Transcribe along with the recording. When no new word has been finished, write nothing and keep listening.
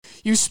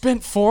You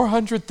spent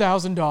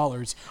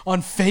 $400,000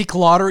 on fake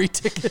lottery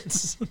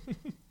tickets.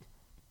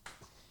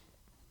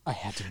 I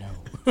had to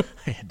know.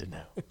 I had to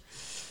know.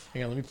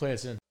 Hang on, let me play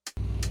this in.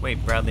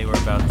 Wait, Bradley, we're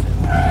about to...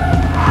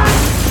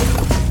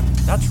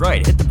 That's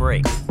right, hit the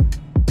brakes.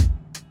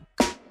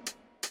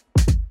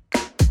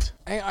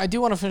 I do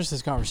want to finish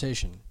this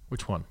conversation.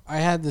 Which one? I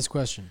had this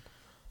question.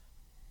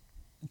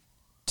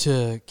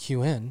 To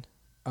QN,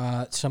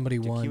 somebody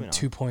won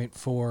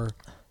 $2.4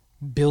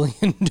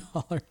 billion.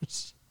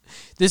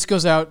 This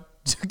goes out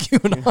to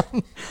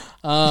QAnon.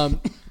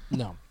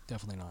 No,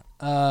 definitely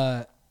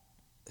not.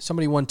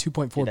 Somebody won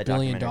 $2.4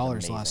 billion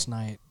last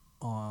night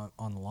on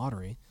the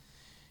lottery,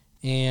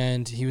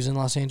 and he was in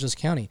Los Angeles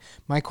County.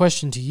 My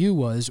question to you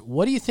was,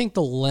 what do you think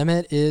the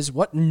limit is?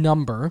 What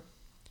number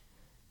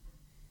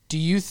do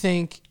you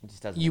think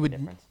you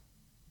would,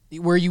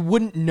 where you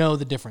wouldn't know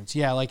the difference?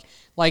 Yeah, like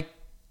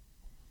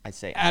I'd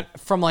say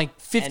from like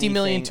 50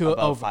 million to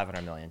above over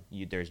 500 million.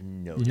 There's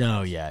no.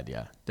 No, yeah.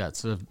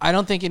 That's I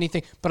don't think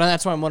anything, but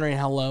that's why I'm wondering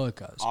how low it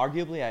goes.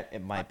 Arguably,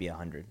 it might be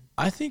 100.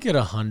 I think at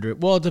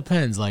 100. Well, it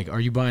depends. Like, are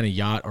you buying a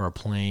yacht or a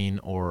plane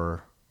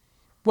or?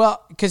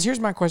 Well, because here's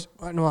my question.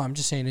 No, I'm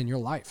just saying in your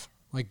life.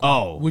 Like,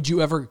 would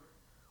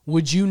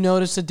you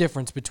notice a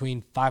difference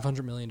between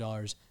 $500 million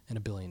and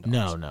 $1 billion?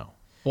 No.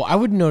 Well, I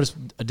would notice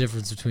a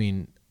difference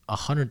between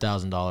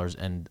 $100,000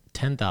 and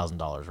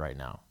 $10,000 right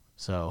now.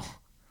 So.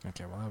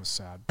 Okay, well that was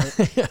sad.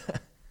 But,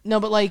 no,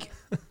 but like,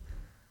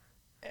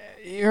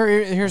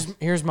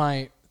 here's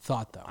my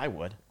thought though. I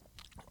would.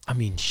 I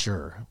mean,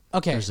 sure.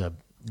 Okay. There's a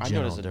I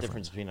general noticed a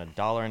difference between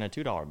 $1 and a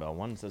 $2 bill.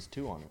 One says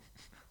 2 on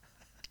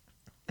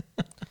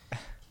it.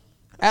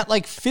 At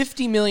like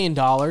 $50 million,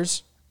 $50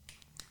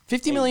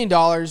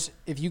 million,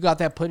 if you got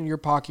that put in your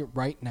pocket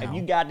right now. If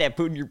you got that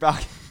put in your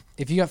pocket.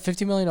 If you got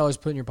 $50 million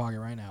put in your pocket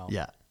right now.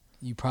 Yeah.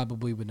 You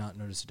probably would not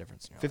notice a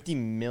difference in your life. $50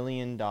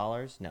 million?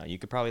 No, you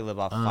could probably live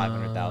off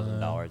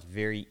 $500,000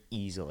 very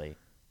easily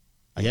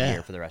a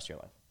year for the rest of your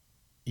life.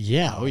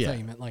 Yeah. I thought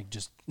you meant like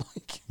just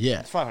like. Yeah.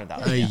 It's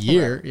 $500,000 a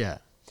year. Yeah.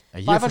 A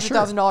year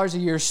 $500,000 a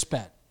year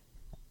spent.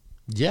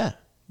 Yeah.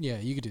 Yeah,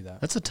 you could do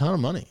that. That's a ton of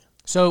money.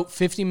 So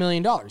 $50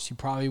 million, you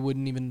probably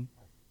wouldn't even.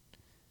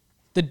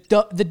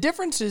 The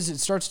difference is it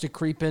starts to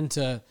creep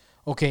into,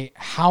 okay,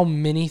 how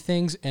many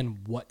things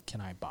and what can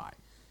I buy?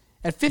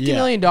 At $50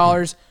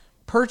 million,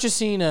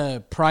 purchasing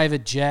a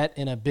private jet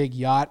and a big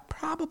yacht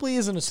probably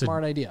isn't a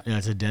smart idea. Yeah,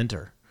 it's a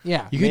denter.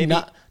 Yeah. You could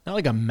not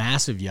like a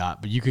massive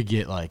yacht, but you could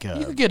get like a.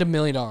 You could get $1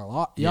 million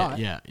yacht.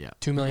 Yeah.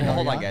 $2 million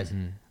Hold yacht. on, guys.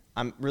 Mm-hmm.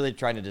 I'm really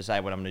trying to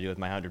decide what I'm going to do with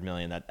my $100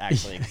 million that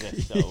actually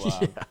exists.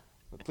 So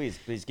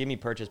please give me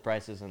purchase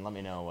prices and let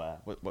me know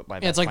what my.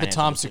 Yeah, it's like the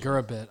Tom decision.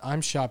 Segura bit.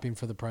 I'm shopping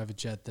for the private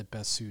jet that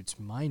best suits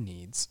my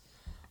needs.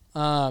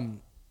 No,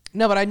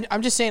 but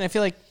I'm just saying. I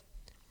feel like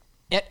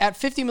at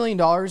 $50 million,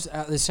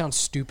 this sounds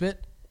stupid.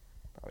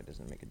 Probably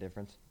doesn't make a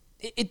difference.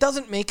 It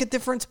doesn't make a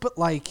difference, but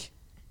like,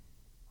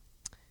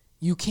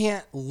 you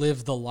can't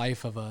live the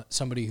life of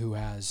somebody who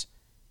has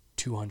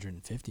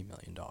 $250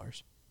 million.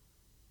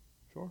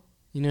 Sure.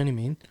 You know what I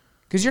mean?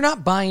 Because you're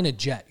not buying a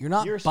jet.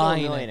 You're Still a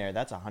millionaire.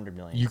 That's $100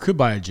 million. You could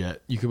buy a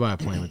jet. You could buy a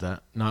plane with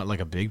that. Not like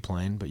a big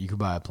plane, but you could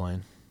buy a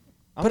plane.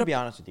 I'm gonna be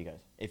honest with you guys.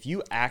 If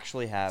you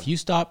actually have,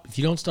 if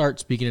you don't start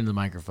speaking into the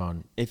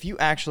microphone. If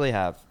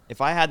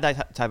I had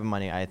that type of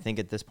money, I think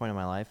at this point in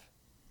my life,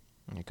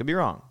 I could be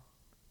wrong,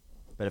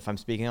 but if I'm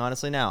speaking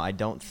honestly now, I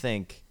don't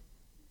think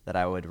that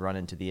I would run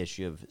into the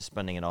issue of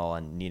spending it all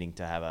and needing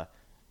to have a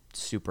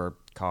super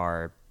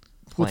car,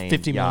 plane,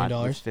 with $50 yacht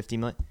million. with $50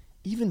 million,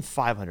 even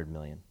 $500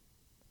 million.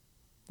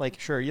 Like,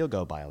 sure, you'll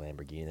go buy a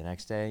Lamborghini the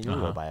next day. You'll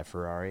go buy a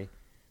Ferrari.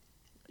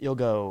 You'll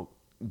go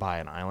buy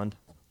an island.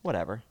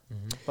 Whatever.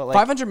 Mm-hmm. But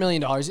like $500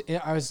 million.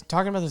 I was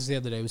talking about this the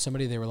other day with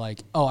somebody. They were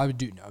like, "Oh, I would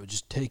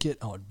just take it.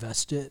 I would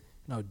invest it,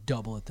 and I would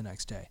double it the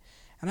next day."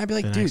 And I'd be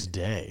like, the "Dude, next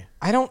day.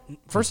 I don't.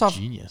 First off,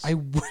 genius. I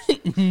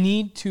wouldn't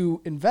need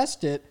to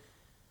invest it.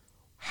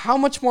 How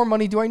much more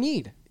money do I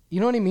need? You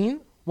know what I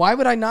mean? Why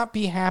would I not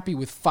be happy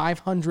with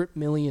 $500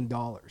 million?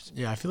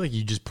 Yeah, I feel like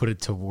you just put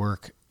it to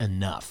work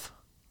enough.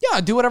 Yeah,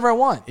 I do whatever I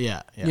want.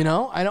 Yeah. You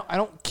know, I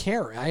don't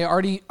care. I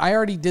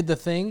already did the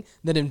thing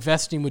that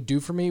investing would do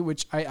for me,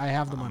 which I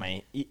have the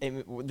money.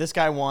 This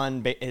guy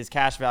won. His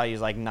cash value is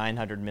like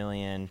 $900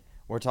 million.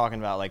 We're talking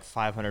about like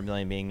 $500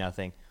 million being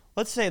nothing.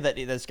 Let's say that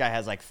this guy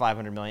has like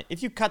 $500 million.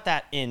 If you cut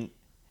that in,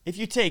 if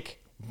you take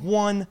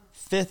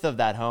 1/5 of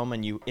that home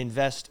and you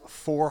invest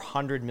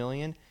 $400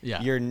 million,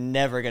 you're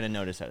never gonna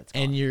notice that it's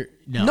gone. And you're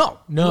no,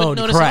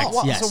 correct.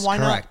 Well, Yes, so why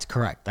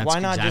correct. That's why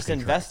not just exactly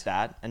invest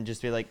correct. that and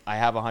just be like, I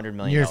have $100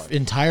 million. Your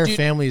entire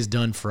family is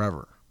done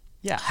forever.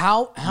 Yeah.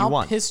 How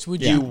pissed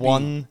would you be? You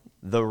won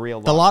the real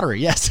lottery. The lottery,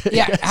 yes.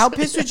 Yeah, Yes. how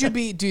pissed would you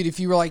be, dude, if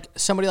you were like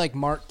somebody like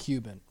Mark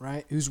Cuban,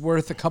 right, who's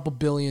worth a couple $1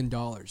 billion?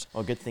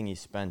 Well, good thing he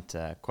spent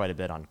quite a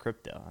bit on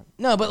crypto.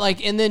 No, but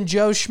like, and then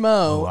Joe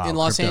Schmo in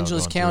Los crypto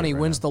Angeles going through County it right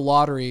wins now. the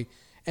lottery,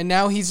 and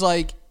now he's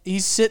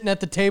sitting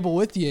at the table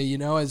with you, you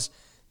know, as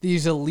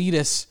these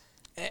elitists.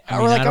 I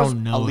mean, like I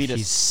don't know if elitist.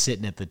 he's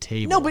sitting at the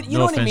table. No, but you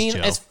know what I offense, mean?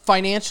 Joe. As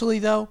financially,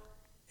 though,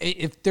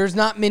 if there's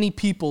not many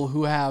people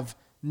who have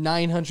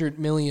 900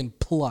 million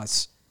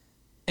plus,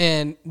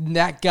 and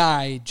that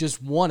guy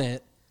just won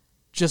it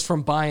just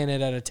from buying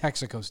it at a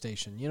Texaco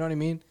station. You know what I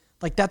mean?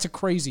 Like, that's a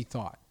crazy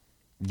thought.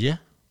 Yeah.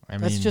 I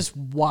mean, That's just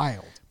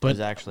wild. but was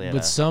actually at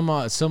but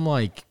a- some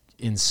like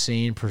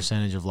insane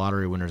percentage of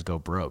lottery winners go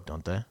broke,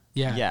 don't they?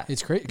 Yeah. Yeah.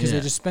 It's great because Yeah.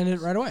 they just spend it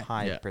right away.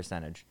 high Yeah.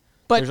 percentage.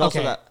 But There's also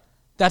okay, that.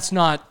 that's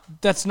not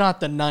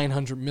the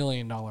 $900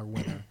 million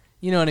winner.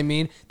 You know what I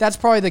mean? That's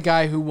probably the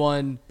guy who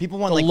won People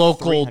won the like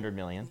local 300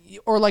 million.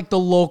 or like the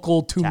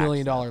local $2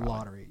 million Taxes, probably.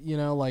 lottery. You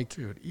know, like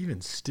Dude,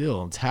 even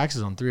still,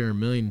 taxes on 300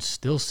 million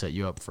still set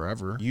you up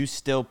forever. You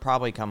still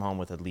probably come home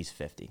with at least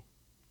 50.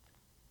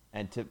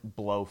 And to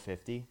blow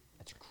 50,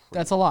 that's crazy.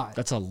 that's a lot.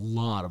 That's a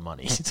lot of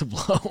money to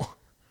blow.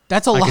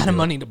 That's a I could lot do of it.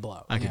 money to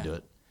blow. I could Yeah. do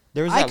it.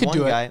 There was I that could one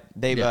do it. guy.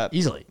 They've Yeah,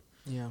 easily.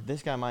 Yeah.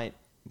 This guy might.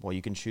 Well,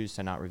 you can choose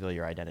to not reveal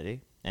your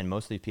identity, and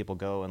most of these people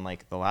go and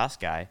like the last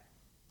guy.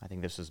 I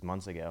think this was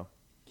months ago.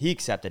 He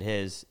accepted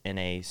his in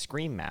a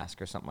Scream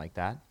mask or something like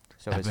that,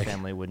 so his Epic.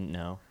 family wouldn't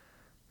know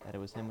that it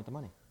was him with the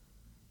money.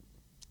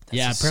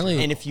 Yeah,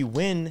 apparently. And if you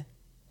win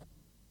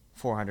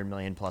 $400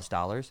 million plus,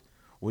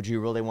 would you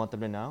really want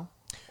them to know,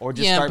 or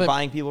just Yeah, start but-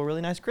 buying people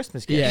really nice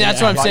Christmas gifts? Yeah,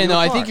 That's what I'm Buy saying, you a though.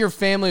 I car. think your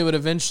family would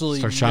eventually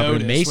Start shopping at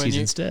notice Macy's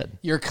when instead.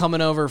 You're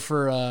coming over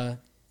for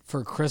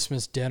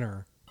Christmas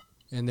dinner,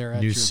 and they're at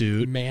New your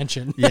suit.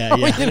 mansion. Yeah,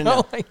 yeah. You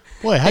know, like,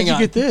 Boy, how'd hang you on.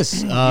 get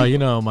this? You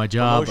know, my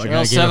job. Promotion. I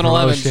Well, gotta get a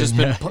 7-Eleven's promotion.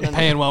 just been Yeah.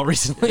 paying well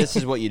recently. This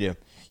is what you do.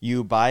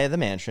 You buy the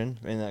mansion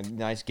in a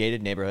nice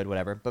gated neighborhood,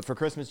 whatever. But for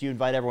Christmas, you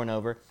invite everyone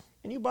over,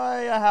 and you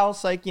buy a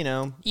house like,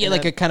 Yeah, in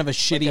like a kind of a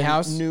shitty like a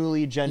house.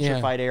 newly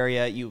gentrified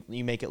area. You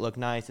make it look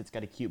nice. It's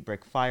got a cute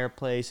brick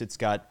fireplace. It's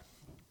got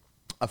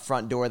a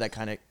front door that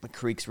kind of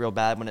creaks real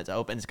bad when it's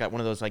open. It's got one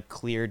of those like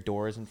clear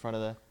doors in front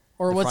of the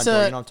Or the what's front door.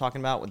 a- You know what I'm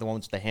talking about, with the one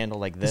with the handle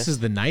like this. This is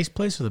the nice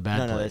place or the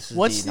bad no, place? this is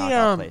What's the the,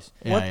 knockout um, place.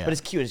 Yeah, yeah. But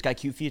it's cute. It's got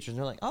cute features. And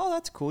they're like, oh,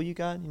 that's cool. You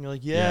got, and you're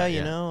like, Yeah, you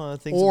yeah. know,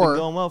 things have Or- been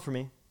going well for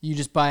me. You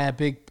just buy a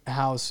big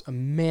house, a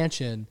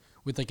mansion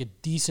with like a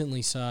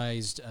decently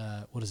sized,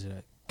 what is it,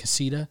 a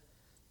casita?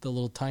 The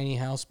little tiny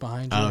house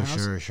behind your Oh, house.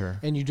 sure, sure.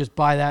 And you just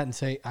buy that and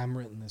say, I'm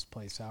renting this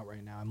place out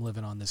right now. I'm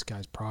living on this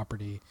guy's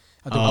property.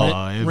 The Oh,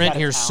 rent, it- rent Got a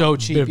here's town. so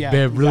cheap. Yeah.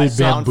 really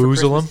Sound for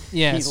bamboozle them. Christmas.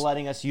 Yes. He's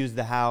letting us use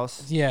the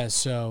house. Yeah,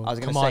 so I was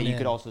come gonna on say you in.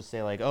 could also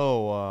say like,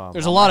 oh,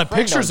 There's a my lot of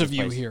friend pictures owns of this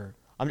you place. here.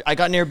 I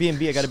got an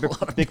Airbnb. I got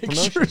a big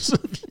promotion. Pictures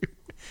of you.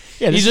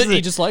 Yeah, He this just, is he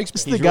the, just likes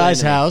this is me. the He's really guy's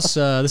into me. house.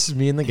 This is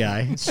me and the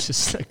guy. It's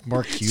just like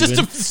Mark It's Cuban.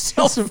 just a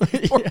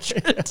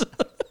self-portrait.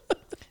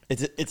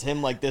 It's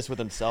him like this with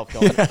himself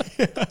going.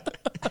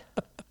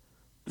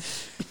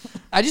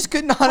 I just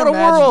could not What a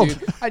imagine, world.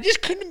 dude. I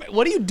just couldn't.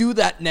 What do you do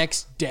that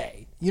next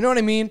day? You know what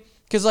I mean?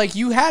 Because like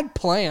you had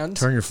plans.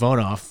 Turn your phone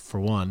off for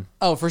one.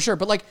 Oh, for sure.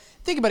 But like,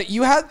 think about it.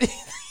 You had,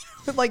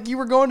 like, you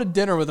were going to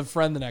dinner with a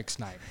friend the next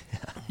night.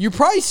 You're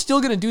probably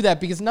still going to do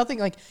that because nothing,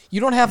 like, you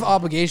don't have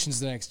obligations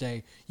the next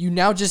day. You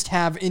now just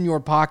have in your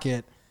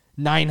pocket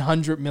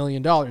 $900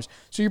 million.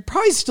 So you're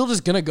probably still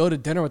just going to go to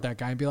dinner with that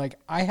guy and be like,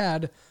 I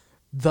had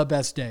the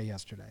best day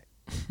yesterday.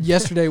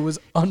 Yesterday was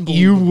unbelievable.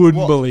 You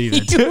wouldn't believe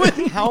it. You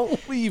wouldn't How-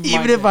 believe my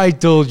Even if day. I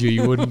told you,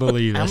 you wouldn't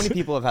believe it. How many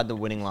people have had the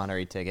winning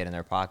lottery ticket in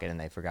their pocket and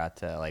they forgot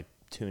to like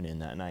tune in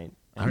that night?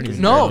 I don't And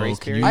even No. know. grace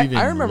Can you period? even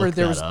I remember look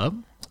there that was- up?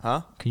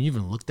 Huh? Can you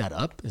even look that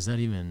up? Is that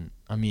even?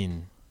 I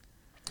mean,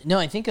 No,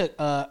 I think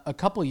a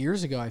couple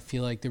years ago, I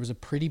feel like there was a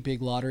pretty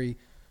big lottery,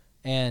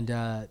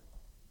 and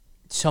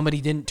somebody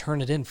didn't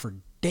turn it in for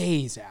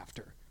days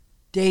after,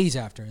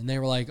 and they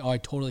were like, "Oh, I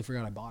totally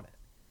forgot I bought it,"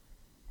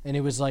 and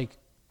it was like,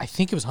 I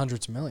think it was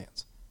hundreds of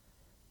millions.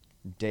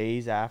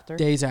 Days after?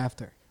 Days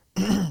after,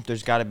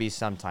 There's got to be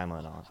some time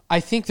limit on it.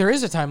 I think there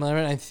is a time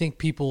limit. I think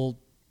people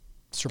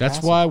surpass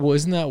that's it. why. Well,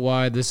 isn't that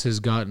why this has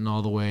gotten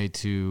all the way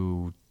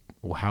to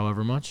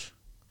however much?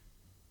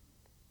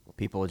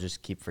 People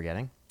just keep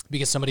forgetting.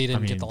 because somebody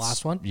didn't get the it's-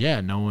 last one.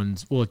 Yeah, no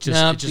one's. Well, it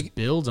No, just be-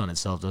 builds on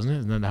itself, doesn't it?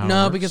 Isn't that how? it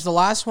No, works? because the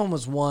last one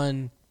was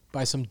won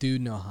by some dude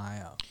in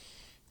Ohio.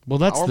 well,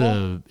 that's Powerball?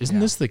 the. Isn't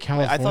this the Wait,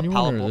 I thought California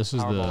one, or Powerball. this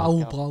is the?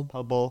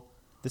 Powerball.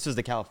 This is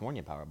the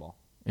California Powerball.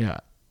 Yeah,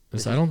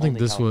 This I is don't think only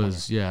this California.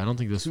 was. Yeah, I don't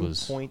think this was.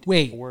 2.4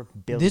 Wait,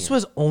 billion. this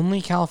was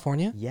only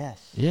California? Yes.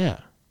 Yeah,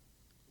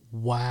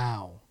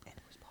 Wow.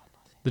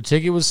 the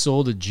ticket was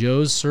sold at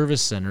Joe's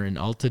Service Center in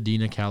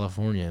Altadena,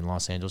 California, in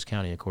Los Angeles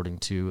County, according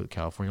to the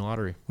California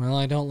Lottery. Well,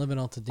 I don't live in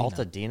Altadena.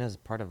 Altadena is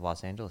part of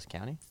Los Angeles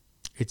County.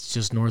 It's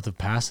just north of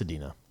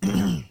Pasadena.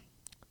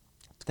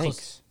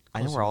 Thanks.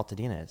 I know where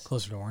Altadena is.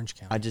 Closer to Orange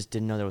County. I just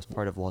didn't know that was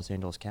part of Los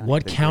Angeles County.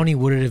 What Big county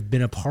would it have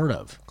been a part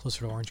of?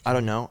 Closer to Orange I County.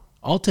 don't know.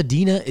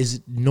 Altadena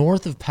is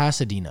north of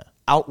Pasadena.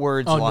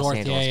 Outwards Oh, Los north,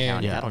 Angeles yeah,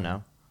 County. yeah. I don't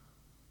know.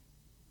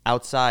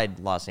 Outside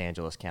Los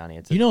Angeles County.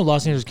 It's You know,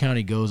 Los Angeles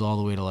County goes all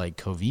the way to like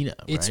Covina,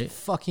 It's right?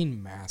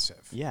 fucking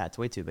massive. yeah, it's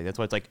way too big. That's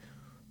why it's like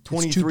too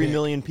 23 big.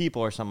 million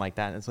people or something like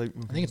that. And it's like,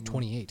 I think it's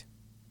 28.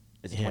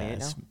 is it Yeah, 28 now?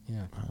 it's-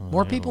 Yeah. don't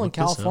More know. people in Look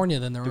this up. California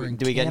than there are in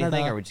Do we get Canada.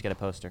 anything or we just get a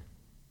poster?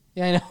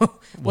 Yeah, I know.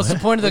 What's the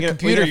point of the We're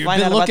computer? gonna You've find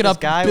been out looking about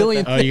up this guy with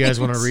billion. Oh, you guys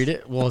want to things. read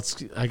it? Well,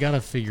 I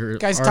gotta figure.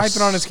 Guy's our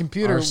typing on s- his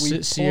computer. Our, We si-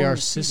 pull see on our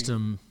the TV.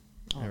 system.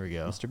 There we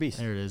go. Mr. Beast.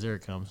 There it is. There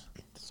it comes.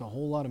 It's a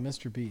whole lot of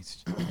Mr.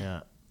 Beast.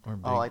 Yeah. We're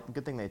big. Oh,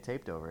 good thing they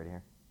taped over it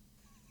here.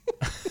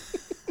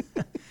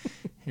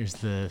 Here's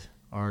the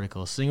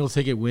article. Single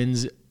ticket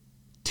wins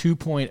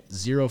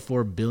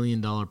 $2.04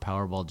 billion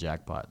Powerball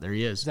jackpot. There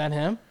he Is is. that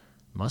him?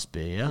 Must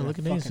be. Yeah, Yeah, look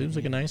at him. fucking Seems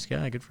like a hate nice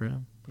guy. Good for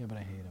him. Yeah, but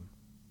I hate him.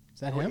 Is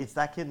that Wait, him? it's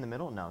that kid in the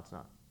middle? No, it's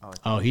not. Oh, it's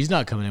Oh, he's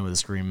not coming in with a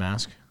scream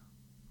mask.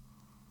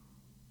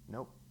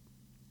 nope.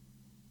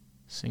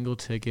 Single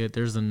ticket.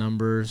 There's the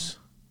numbers.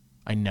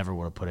 I never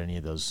would have put any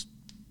of those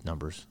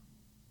numbers.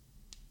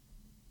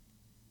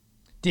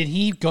 Did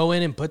he go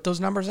in and put those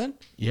numbers in?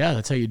 Yeah,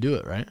 that's how you do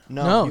it, right?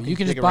 No, you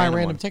can pick just a buy random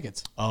random one.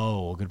 tickets.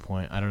 Oh, good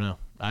point. I don't know.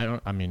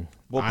 I mean,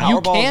 Well, I- You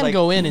Powerball is can like-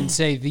 go in and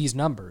say these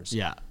numbers.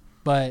 yeah.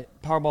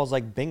 But Powerball's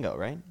like bingo,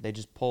 right? They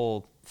just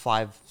pull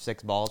 5,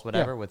 6 balls,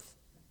 whatever, Yeah. with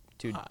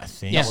 2 I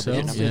think yeah, so.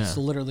 it's, Yeah. it's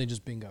literally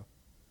just bingo.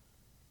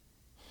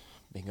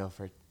 bingo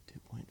for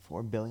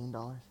 $2.4 billion.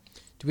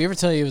 Did we ever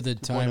tell you the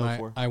time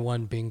 2.04. I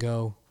won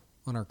bingo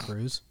on our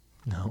cruise?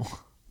 No.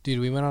 Dude,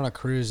 we went on a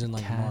cruise in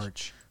like Cash.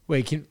 March.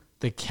 Wait,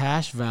 the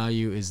cash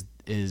value is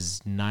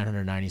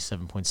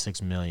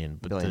 $997.6 million,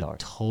 but Billion the dollars.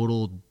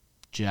 total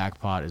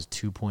jackpot is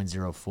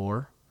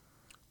 2.04.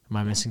 Am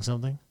I missing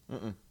something?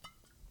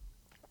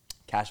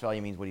 Cash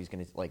value means what he's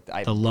going to like.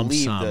 I The lump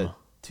believe sum. the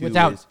 2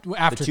 Without- is,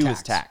 after the 2 tax.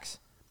 is tax.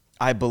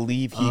 I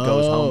believe he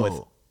goes home with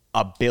Oh.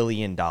 $1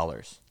 billion.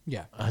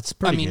 Yeah. That's I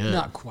pretty mean, good.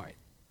 not quite.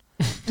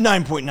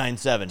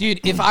 9.97.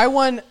 Dude, if I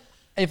won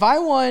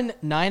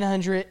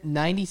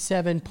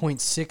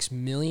 $997.6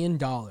 million,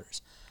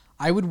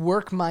 I would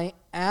work my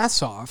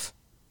ass off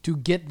to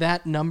get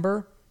that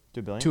number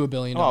 $2 billion? to $1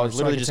 billion. Oh, I was so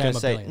literally could just say going I'm to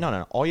a say, billion.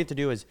 no. All you have to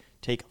do is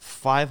take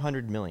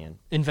 $500 million,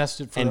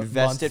 Invest it for a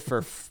invest month. it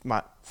for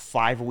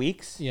 5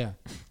 weeks, Yeah.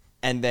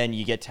 and then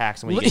you get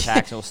taxed. And when you get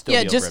taxed, it'll still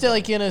yeah, be just over $1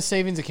 like billion. in a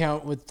savings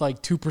account with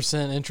like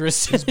 2%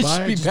 interest. Just it should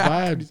buy, be just back.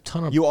 buy a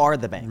ton of You are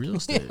the bank. real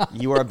estate.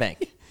 You are a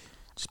bank.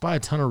 Just buy a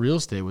ton of real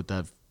estate with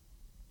that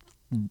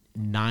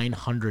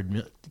 900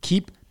 million.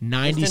 Keep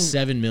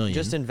 97 million.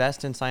 Just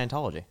invest in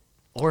Scientology.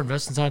 or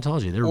invest in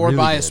Scientology. They're Or really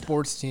buy a good.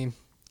 sports team.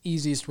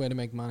 Easiest way to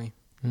make money.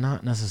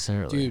 Not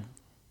necessarily. Dude,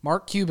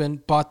 Mark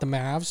Cuban bought the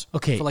Mavs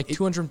Okay, for like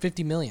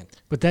 $250 million.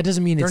 But that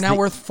doesn't mean They're it's now the-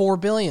 worth $4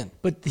 billion.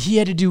 But he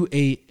had to do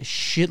a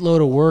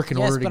shitload of work in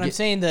Yes, order to but I'm get.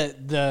 saying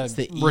that the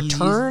the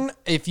return,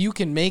 if you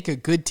can make a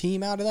good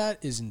team out of that,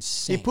 is He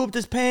insane. pooped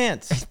his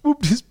pants.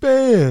 Whooped his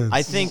pants.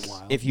 I think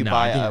if you No,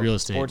 buy I think a real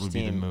estate sports would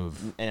be the team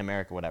move. in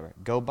America, whatever,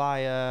 go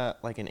buy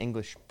like an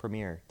English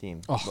Premier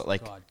team. Oh, But,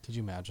 like God. Could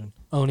you imagine?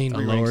 Owning. A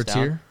three lower ranks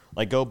down. tier?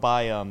 Like go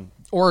buy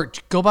Or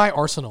go buy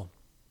Arsenal.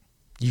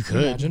 You Can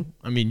you could. imagine?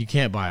 I mean, you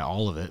can't buy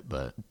all of it,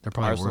 but they're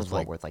probably Arsenal's worth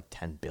like. worth like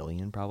 10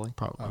 billion probably.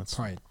 Probably, Oh, let's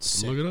probably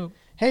sick. look it up.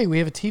 Hey, we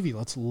have a TV.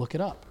 Let's look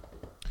it up.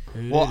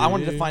 Well, I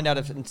wanted to find out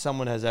if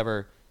someone has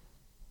ever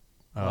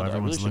Oh, I really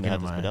everyone's shouldn't looking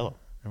have at this my. Modelo.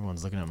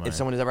 Everyone's looking at my if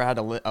someone has ever had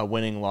a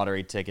winning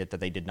lottery ticket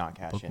that they did not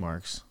cash in.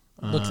 bookmarks.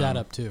 Look that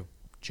up too,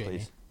 Jamie.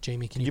 please.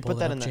 Jamie, can Could you, you pull put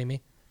that that up, in the-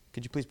 Jamie?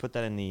 Could you please put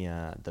that in the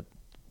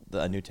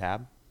a new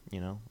tab?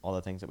 You know, all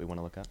the things that we want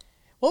to look up.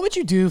 What would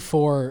you do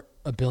for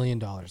 $1 billion?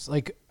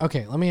 Like,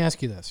 okay, let me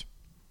ask you this: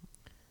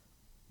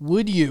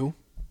 would you,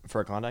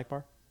 For a Klondike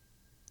bar?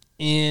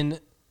 in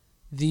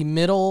the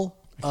middle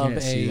I of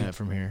can't see that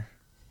from here.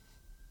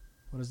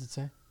 what does it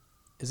say?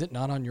 Is it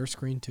not on your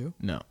screen too?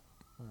 No,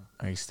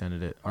 I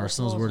extended it.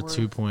 Arsenal's Arsenal's worth worth-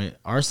 2 point.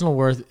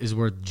 Arsenal is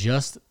worth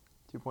just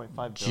 2.5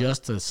 billion.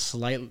 just a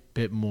slight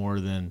bit more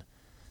than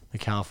the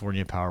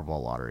California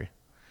Powerball lottery.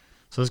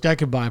 So this guy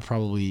could buy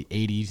probably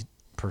 80%.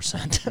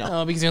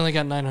 No, because he only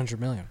got 900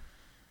 million.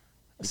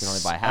 You can only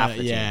buy half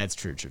the yeah, team. it's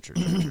true.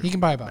 He can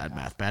buy about Bad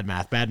half.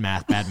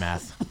 math. Bad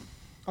math.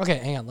 Okay,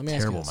 hang on. Let me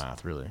Terrible ask you this.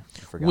 math, really. I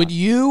forgot. Would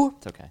you?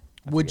 It's okay.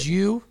 Would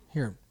you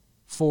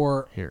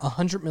for Here.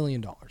 $100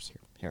 million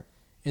Here.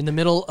 in the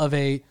middle of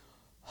a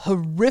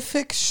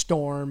horrific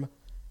storm,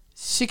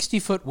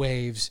 60-foot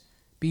waves,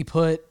 be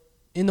put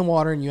in the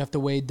water and you have to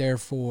wade there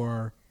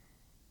for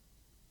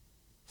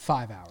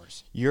 5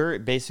 hours? You're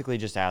basically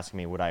just asking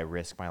me, would I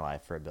risk my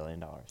life for $1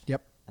 billion?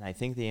 Yep. And I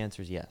think the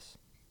answer is yes.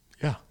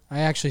 Yeah. I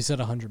actually said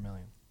 100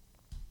 million.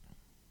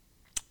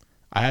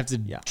 I have to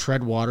Yeah.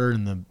 tread water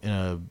in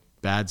a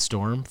bad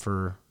storm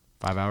for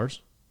 5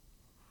 hours.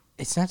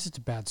 It's not just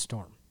a bad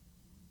storm.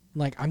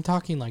 Like, I'm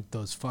talking like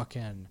those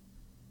fucking.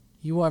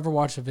 You ever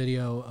watch a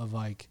video of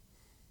like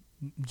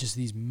just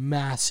these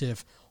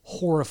massive,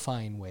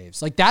 horrifying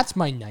waves? Like, that's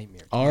my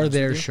nightmare. to be Are honest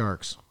there with you.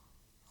 sharks?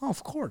 Oh,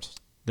 of course.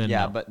 Then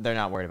Yeah, no. but they're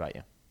not worried about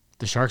you.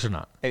 the sharks are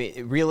not I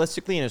mean,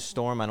 realistically, in a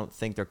storm, I don't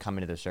think they're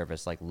coming to the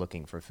surface like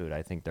looking for food.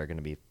 I think they're going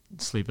to be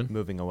sleeping.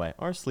 moving away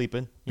or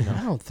sleeping. You know,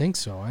 I don't think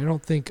so. I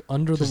don't think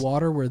under the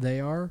water where they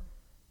are,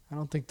 I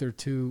don't think they're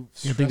too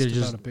You stressed think they're about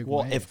just- a big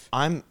well, wave. if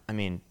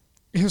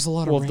There's a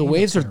lot of Well, if the rain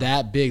waves up are there.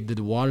 that big,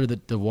 the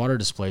water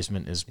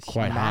displacement is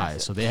quite high,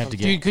 massive. so they have to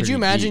get. Dude, could you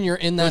pretty imagine deep. you're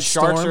in The that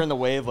sharks storm? are in the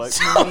wave like.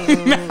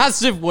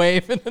 Massive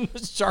wave, and then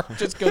the shark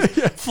just goes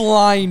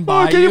flying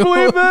by Oh, can you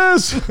believe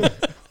this?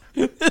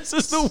 This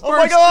is the worst. Oh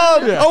my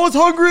god! I was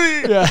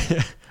hungry.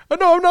 Yeah.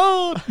 No, I'm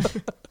not.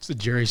 It's the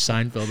Jerry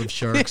Seinfeld of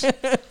sharks.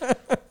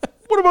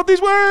 What about these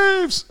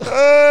waves?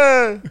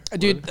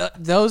 Dude,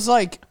 those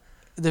like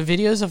the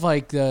videos of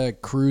like the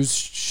cruise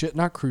ship,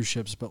 not cruise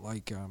ships, but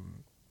like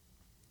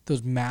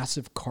those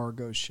massive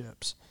cargo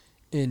ships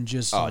in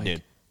just like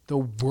dude. the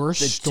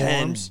worst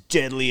storms.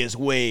 deadliest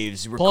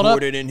waves it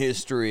up. in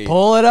history.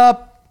 Pull it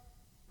up.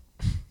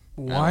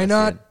 Why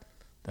not?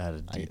 That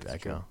is deep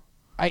echo.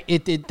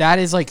 That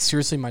is like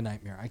seriously my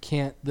nightmare. I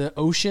can't. The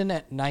ocean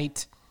at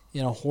night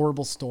in a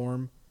horrible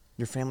storm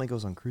Your family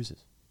goes on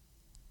cruises.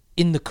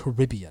 in the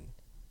Caribbean.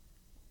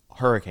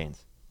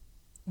 Hurricanes.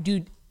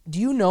 Dude, do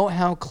you know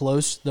how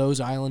close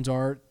those islands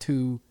are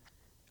to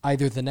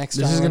either the next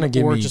This island is gonna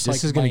give or me. just This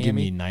like is gonna give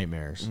Miami? me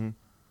nightmares.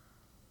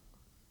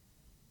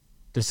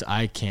 This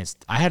I can't.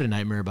 I had a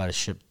nightmare about a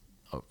ship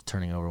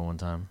turning over one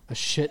time. a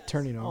shit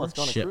turning over. Let's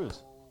go on a Ship.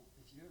 cruise.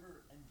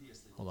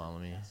 Hold on,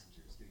 let me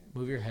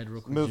move your head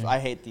real quick. Move. Jay. I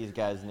hate these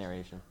guys'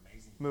 narration.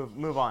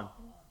 Move on.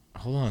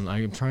 Hold on,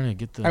 I'm trying to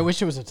get the. I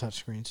wish it was a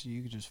touchscreen so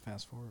you could just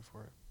fast forward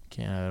for it.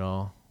 Can't have it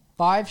all.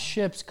 5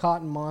 ships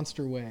caught in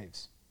monster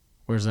waves.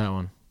 Where's that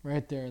one?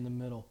 Right there in the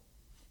middle.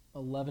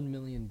 11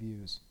 million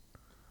views.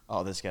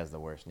 Oh, this guy's the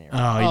worst narrator. Oh,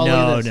 look at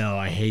no, this. no!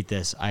 I hate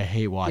this. I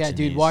hate watching. Yeah,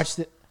 dude, these. watch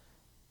the.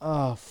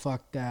 Oh,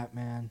 fuck that,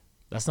 man.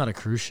 That's not a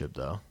cruise ship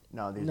though.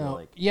 No, these are No.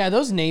 like. Yeah,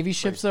 those Navy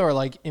ships, though, are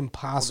like This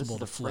impossible is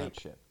to a freight flip.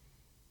 ship.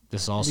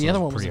 This also The other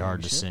is one was pretty a hard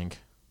to Navy ship? sink.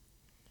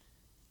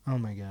 Oh,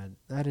 my God.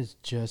 That is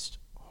just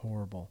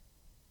horrible.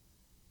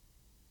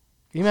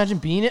 Can you imagine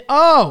being it?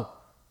 Oh!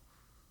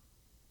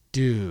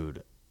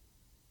 Dude,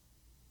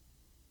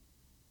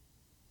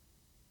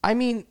 I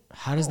mean,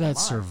 how does that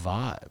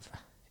survive?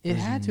 it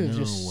There's had to have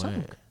no just way.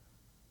 sunk.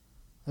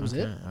 That was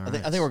it? Okay, all I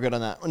think right. we're good on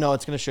that. No,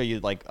 it's gonna show you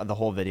like the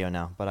whole video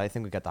now, but I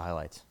think we got the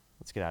highlights.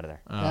 Let's get out of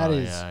there. Oh, That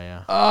is-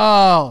 yeah.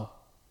 Oh!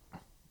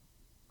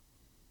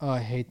 Oh, I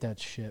hate that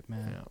shit,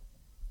 man. Yeah.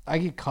 I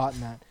get caught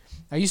in that.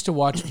 I used to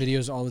watch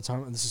videos all the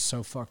time, and this is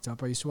so fucked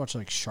up. I used to watch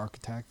like shark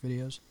attack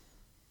videos.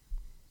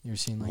 You ever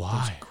seen like Why?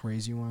 those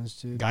crazy ones,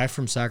 dude? Guy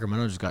from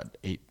Sacramento just got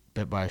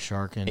bit by a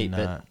shark in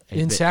 8-bit.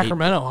 In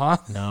Sacramento, huh?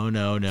 No.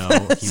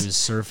 He was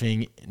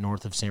surfing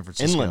north of San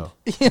Francisco. Inland.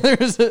 Yeah, there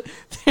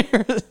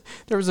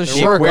was a were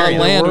shark on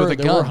aquariums. land with a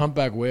There were gun.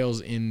 humpback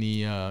whales in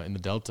the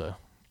Delta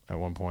at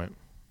one point,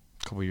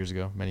 a couple years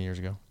ago, many years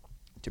ago.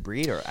 To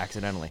breed or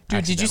accidentally?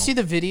 Dude, did you accidental. see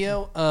the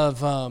video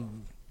of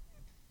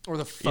or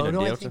the photo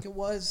I Delta? think it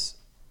was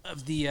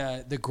of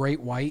the great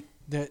white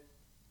that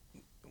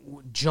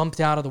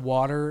jumped out of the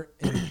water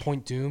in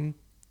Point Doom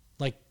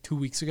like 2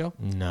 weeks ago?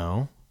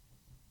 No.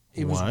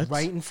 It was What?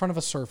 right in front of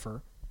a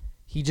surfer.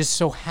 He just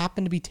so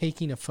happened to be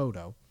taking a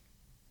photo,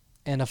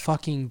 and a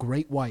fucking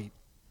great white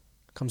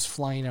comes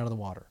flying out of the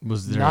water.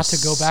 Was there Not a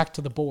to go s- back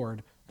to the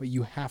board, but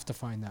you have to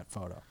find that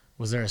photo.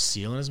 Was there a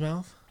seal in his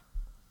mouth?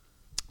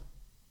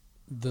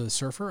 The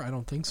surfer? I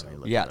don't think so.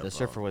 Yeah, the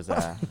surfer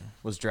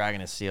was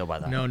dragging a seal by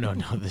the No.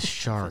 The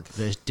shark.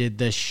 Did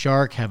the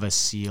shark have a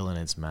seal in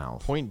its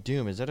mouth? Point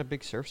Doom. Is that a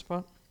big surf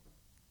spot?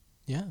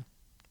 Yeah.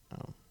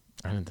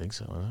 I didn't think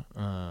so. Was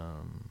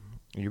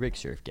it? You're a big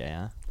surf guy,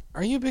 huh?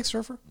 Are you a big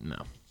surfer? No.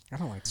 I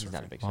don't like He's surfing.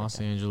 not a big surf Los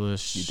guy.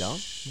 Angeles. You don't?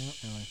 Not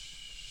really.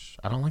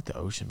 I don't like the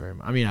ocean very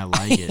much. I mean, I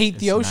like it. hate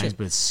the It's ocean. nice,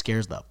 but it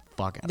scares the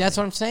fuck out That's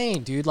of what I'm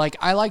saying, dude. Like,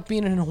 I like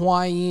being in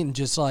Hawaii and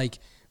just like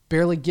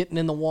barely getting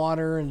in the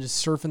water and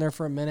just surfing there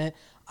for a minute.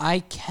 I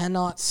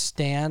cannot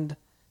stand,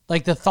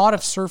 like, the thought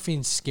of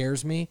surfing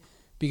scares me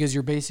because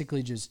you're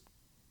basically just,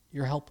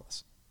 you're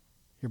helpless.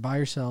 You're by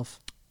yourself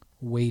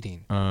waiting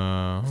me. for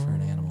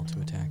an animal to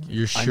attack you.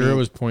 You're sure it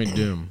was Point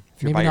Doom?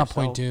 If you're Maybe by not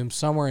Point yourself- Doom,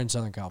 somewhere in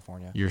Southern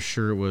California. You're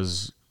sure it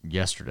was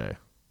yesterday?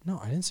 No,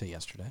 I didn't say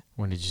yesterday.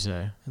 When did you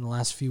say? In the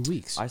last few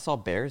weeks. I saw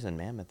bears in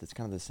Mammoth. It's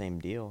kind of the same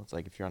deal. It's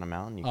like if you're on a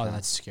mountain, you Oh, kinda-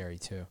 that's scary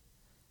too.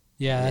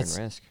 Yeah, You're in that's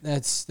risk.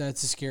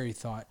 that's a scary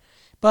thought.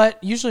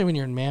 But usually when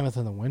you're in Mammoth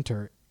in the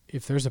winter,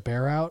 if there's a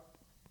bear out,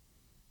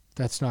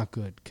 that's not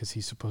good because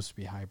he's supposed to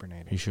be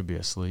hibernating. He should be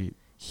asleep.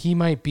 He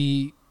might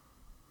be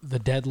the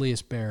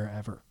deadliest bear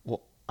ever.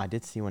 Well, I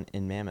did see one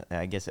in Mammoth.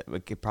 I guess it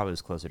probably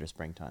was closer to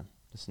springtime.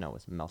 The snow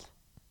was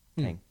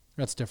melting.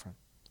 That's different.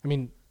 I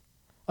mean,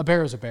 a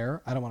bear is a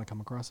bear. I don't want to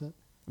come across it.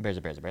 Bears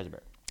are bears are bears are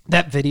bears.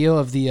 That video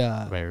of the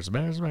Bears.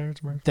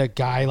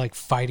 guy like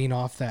fighting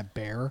off that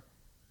bear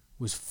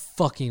was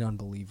fucking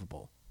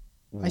unbelievable.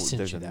 I Ooh, sent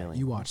there's you a that. million.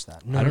 You watched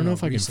that. I don't know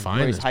if I can recently. find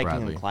Where he's this, hiking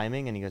Bradley. and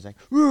climbing, and he goes like,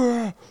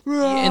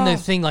 And the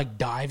thing like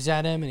dives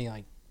at him and he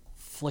like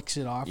flicks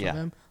it off Yeah. of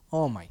him.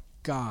 Oh my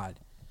god.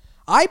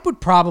 I would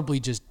probably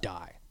just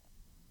die.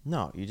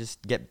 no, you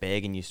just get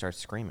big and you start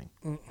screaming.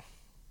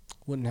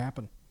 Wouldn't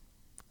happen.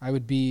 I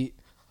would be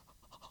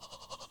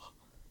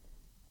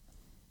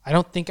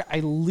I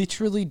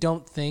literally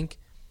don't think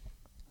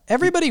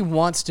Everybody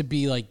wants to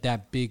be like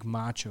that big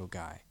macho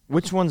guy.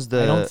 Which one's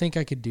the? I don't think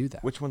I could do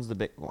that. Which one's the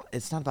big? Well,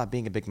 it's not about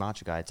being a big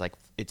macho guy. It's like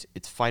it's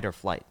fight or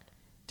flight.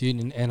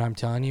 Dude, and I'm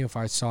telling you, if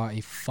I saw a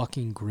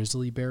fucking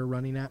grizzly bear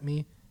running at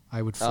me,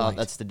 I would flight. Oh,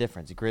 that's the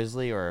difference. A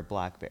grizzly or a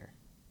black bear?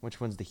 Which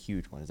one's the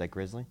huge one? Is that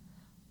grizzly?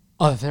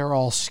 Oh, they're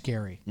all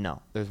scary.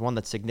 No, there's one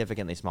that's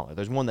significantly smaller.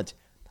 There's one that's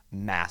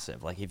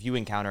massive. Like if you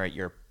encounter it,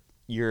 your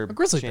A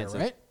grizzly bear, chances-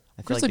 right?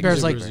 I feel Grizzly the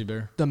bear's like grizzly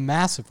bear. the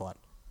massive one.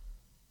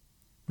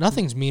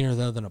 Nothing's meaner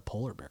though than a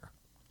polar bear.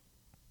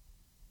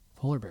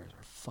 Polar bears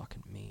are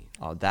fucking mean.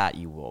 Oh, that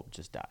you will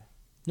just die.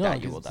 No,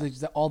 that you will die.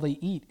 because all they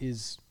eat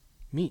is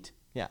meat.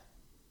 Yeah.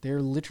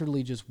 They're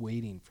literally just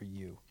waiting for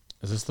you.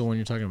 Is this the one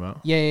you're talking about?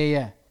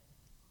 Yeah.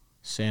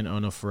 San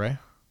Onofre?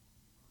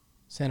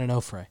 San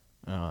Onofre.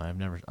 Oh, I've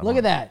never. Look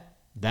at that.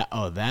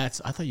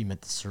 That's. I thought you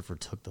meant the surfer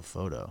took the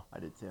photo. I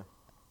did too.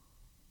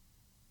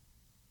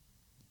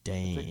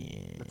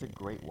 Dang. That's a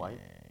great white.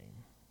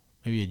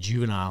 Maybe a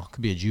juvenile.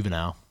 Could be a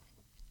juvenile.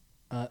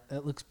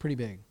 It looks pretty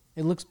big.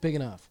 It looks big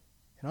enough.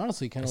 It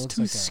honestly kind of It's looks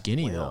too like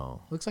skinny whale.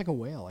 though. looks like a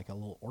whale, like a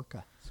little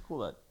orca. It's cool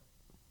that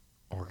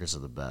Orcas are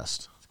the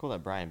best.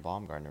 Brian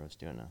Baumgartner was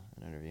doing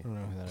an interview. I don't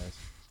know who that is.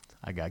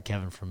 I got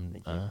Kevin from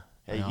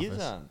Hey, my he's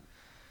office.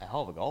 a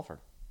hell of a golfer.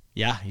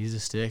 Yeah, he's a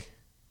stick.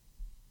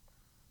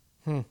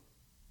 How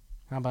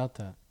about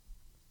that?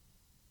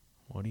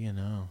 What do you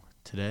know?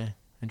 Today,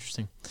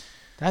 interesting.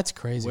 That's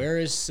crazy. Where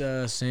is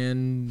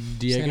San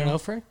Diego? San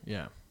Onofre?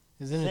 Yeah,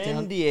 Isn't it San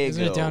down? Diego.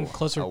 Isn't it down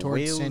closer a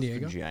towards whale's San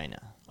Diego?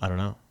 Vagina. I don't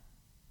know.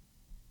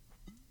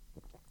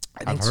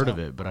 I I've think heard so. of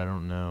it, but I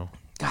don't know.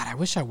 God, I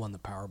wish I won the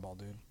Powerball,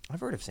 dude. I've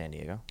heard of San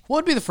Diego. What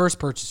would be the first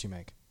purchase you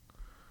make?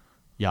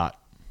 Yacht.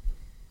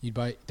 You'd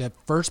buy that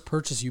first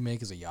purchase you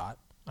make is a yacht.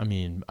 I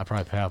mean, I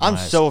probably pay off. I'm my-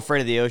 so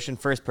afraid of the ocean.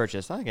 First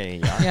purchase. I'm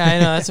getting a yacht. Yeah, I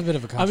know that's a bit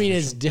of a I mean, contradiction.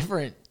 it's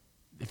different.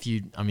 If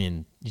you, I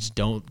mean, you just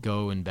don't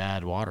go in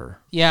bad water.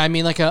 Yeah, I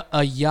mean, like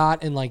a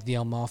yacht in like the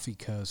Amalfi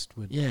Coast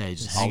would. Yeah, you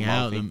just hang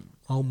out. In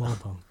Oh,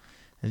 Mobo.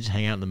 the, just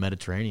hang out in the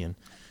Mediterranean.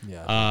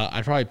 Yeah.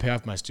 I'd probably pay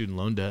off my student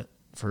loan debt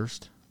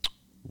first.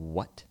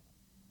 What?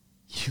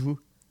 You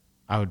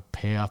I would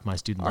pay off my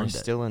student are loan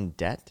debt. still in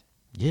debt?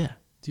 Yeah.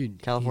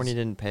 Dude, California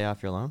didn't pay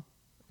off your loan?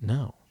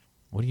 No.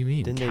 What do you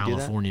mean? Didn't they do that?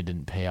 California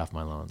didn't pay off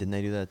my loan. Didn't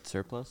they do that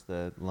surplus,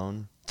 the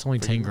loan? It's only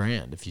 10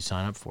 grand if you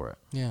sign up for it.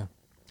 Yeah.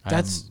 I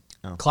That's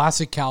Oh.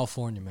 classic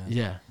California, man.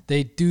 Yeah.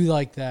 They do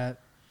like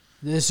that.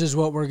 This is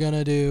what we're going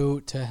to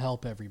do to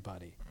help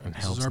everybody. And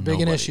This helps is our big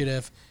nobody.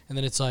 initiative. And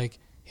then it's like,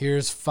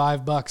 here's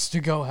 $5 to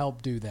go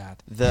help do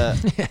that.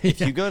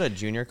 If you go to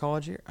junior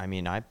college here, I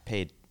mean, I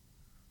paid.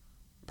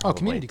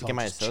 Community to get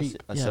my college is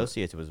cheap.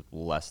 associates, it was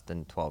less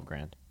than 12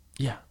 grand.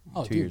 Yeah.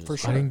 Oh, 2 dude, years for is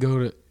sure. I didn't go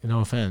to,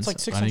 no offense.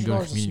 It's like I didn't go $600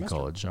 to a community semester.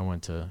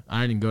 college.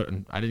 I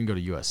didn't go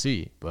to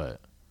USC,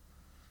 but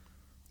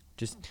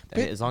Just I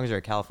mean, as long as you're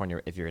in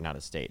California, if you're in out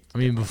of state. I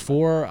mean,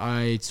 before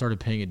I started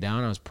paying it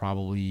down, I was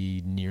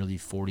probably nearly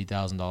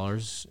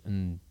 $40,000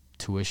 in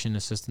tuition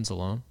assistance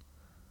alone.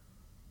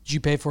 Did you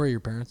pay for it?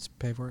 Your parents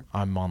pay for it?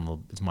 I'm on the,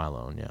 it's my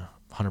loan, yeah.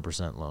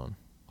 100% loan.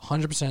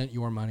 100%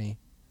 your money.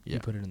 Yeah. You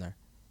put it in there.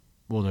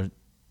 Well,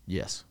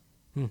 yes.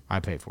 I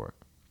paid for it.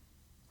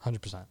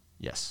 100%.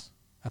 Yes.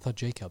 I thought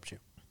Jake helped you.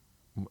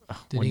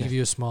 Did When he the- give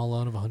you a small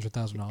loan of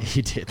 $100,000?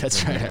 He did.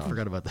 That's right. I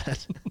forgot about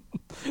that.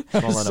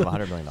 Small loan of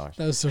 $100 million. That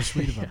was so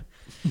sweet of him.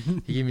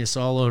 He gave me a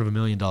small loan of $1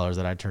 million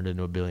that I turned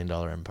into $1 billion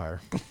empire.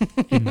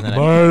 And then I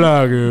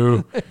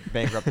Mar-a-Lago.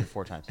 bankrupted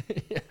 4 times.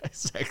 Yeah,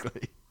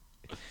 exactly.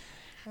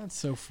 That's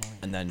so funny.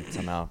 And then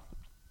somehow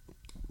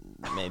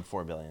made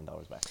 $4 billion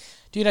back.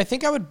 Dude, I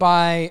think I would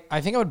buy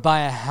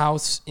a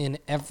house in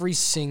every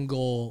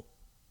single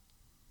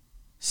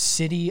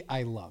city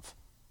I love.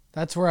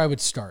 That's where I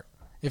would start.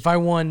 If I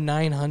won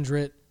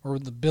 900 or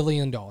the $1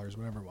 billion,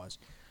 whatever it was.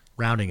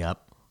 Rounding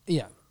up.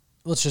 Yeah,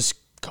 let's just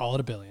call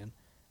it $1 billion.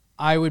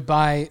 I would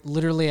buy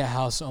literally a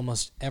house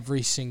almost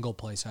every single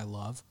place I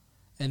love,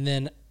 and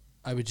then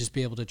I would just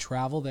be able to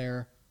travel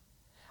there.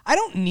 I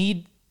don't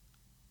need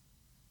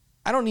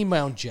my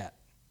own jet.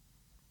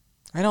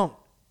 I don't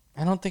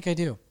think I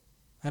do.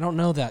 I don't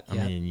know that I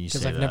yet mean, you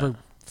because say I've that. never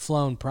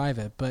flown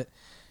private, but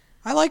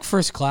I like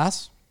first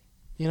class.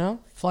 You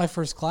know, fly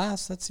first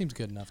class. That seems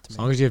good enough to As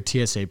me. long as you have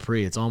TSA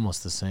pre, it's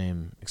almost the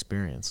same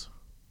experience.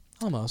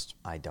 Almost.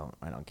 I don't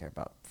care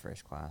about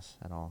first class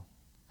at all.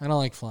 I don't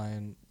like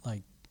flying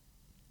like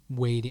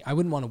waiting. I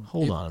wouldn't want to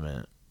Hold on a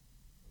minute.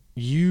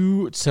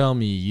 You tell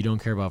me you don't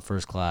care about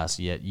first class,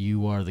 yet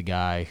you are the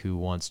guy who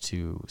wants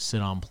to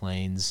sit on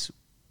planes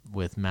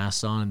with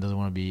masks on and doesn't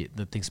want to be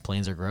that thinks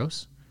planes are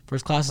gross.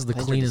 First class is the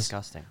Planes are cleanest.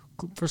 disgusting.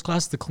 First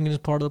class is the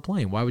cleanest part of the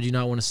plane. Why would you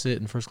not want to sit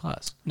in first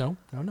class? No.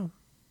 The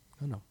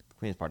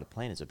cleanest part of the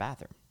plane is a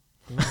bathroom.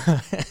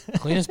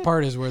 Cleanest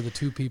part is where the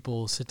two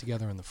people sit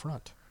together in the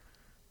front,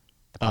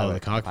 The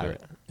cockpit.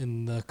 pilot.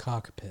 in the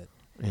cockpit.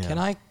 Yeah. Can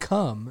I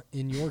come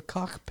in your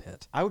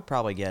cockpit? I would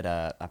probably get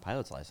a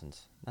pilot's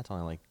license. That's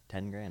only like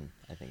 10 grand,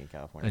 I think, in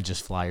California. And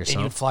just fly And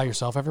yourself. you'd fly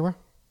yourself everywhere?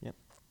 Yep.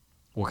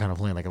 What kind of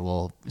plane? Like a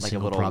little Like a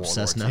single little prop World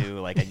Cessna. War II,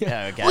 like a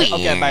okay,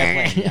 by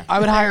a plane. Yeah. I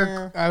would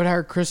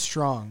hire Chris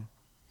Strong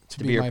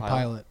to be my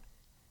pilot.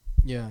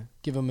 Yeah,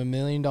 give him $1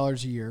 million a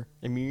year.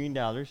 $1 million.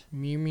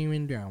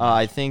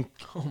 I I think.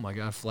 Oh my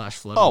God! Flash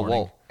flood. Oh warning.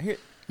 well. Here,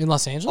 in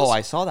Los Angeles.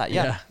 I saw that.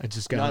 Yeah, I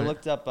just got No, I it.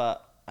 looked up. I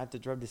have to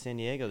drive to San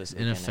Diego this in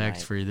weekend.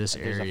 effect for this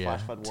there's a area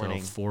flash flood until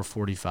warning.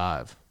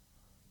 4:45.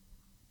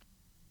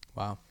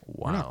 Wow.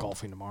 We're not Wow.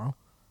 golfing tomorrow.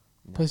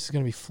 The place is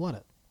gonna be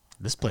flooded.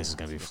 This place is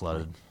gonna be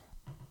flooded.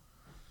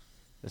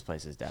 This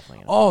place is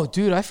definitely. Oh,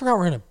 dude, I forgot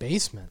we're in a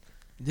basement.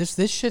 This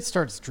shit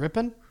starts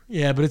dripping.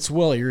 Yeah, but it's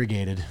well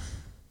irrigated.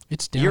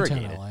 It's downtown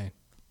Irrigated. LA.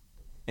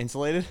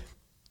 Insulated.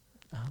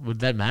 Would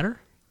that matter?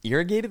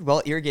 Irrigated?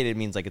 Well, irrigated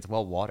means like it's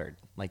well watered,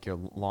 like your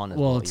lawn is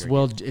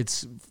Well, irrigated.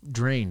 it's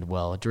drained.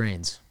 Well, it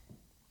drains.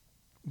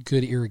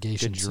 Good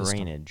irrigation Good system.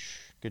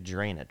 drainage. Good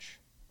drainage.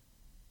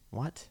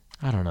 What?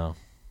 I don't know.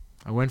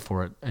 I went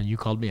for it, and you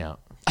called me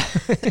out.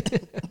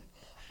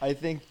 I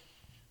think.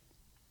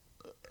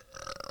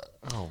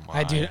 Oh my!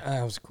 I did.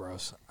 That was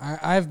gross.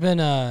 I've been.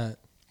 Well,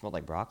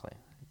 like broccoli.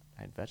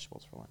 I had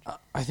vegetables for lunch.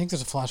 I think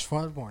there's a flash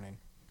flood warning.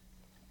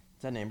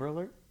 Is that Amber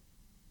Alert?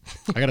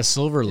 I got a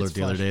silver alert It's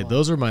the other flash day. flood.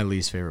 Those are my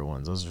least favorite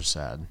ones. Those are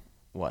sad.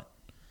 What?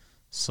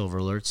 Silver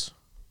alerts.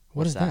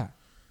 What is that?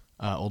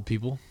 Old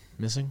people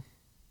missing.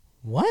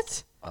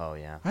 What? Oh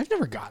yeah. I've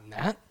never gotten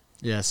that.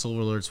 Yeah,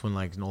 silver alerts when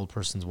like an old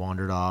person's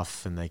wandered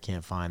off and they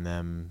can't find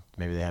them.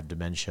 Maybe they have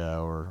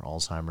dementia or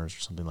Alzheimer's or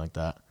something like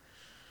that.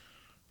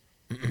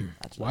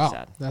 That's really Wow,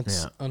 sad.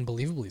 that's Yeah.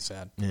 unbelievably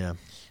sad. Yeah.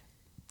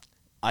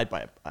 I'd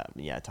buy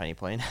a tiny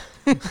plane.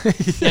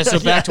 Yeah. So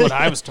back to what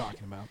I was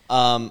talking about.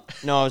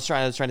 No, I was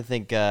trying to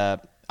think.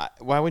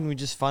 Why wouldn't we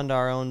just fund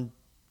our own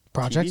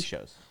Projects? TV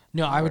shows?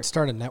 No, I would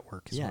start a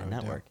network. Is Yeah, what I would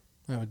network.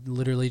 do. I would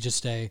literally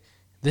just say,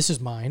 "This is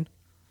mine,"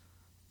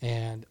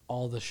 and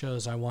all the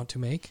shows I want to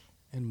make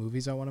and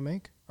movies I want to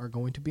make are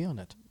going to be on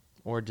it.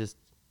 Or just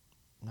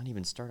not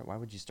even start it. Why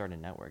would you start a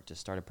network?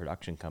 Just start a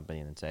production company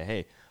and then say,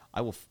 "Hey,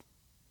 I will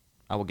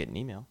get an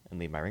email and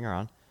leave my ringer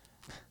on."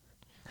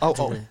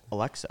 Oh,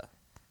 Alexa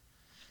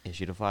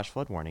issued a flash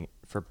flood warning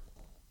for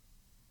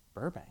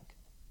Burbank.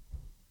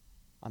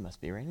 I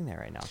must be raining there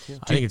right now too.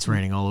 I think it's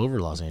raining all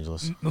over Los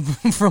Angeles.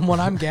 From what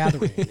I'm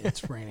gathering,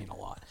 it's raining a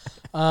lot.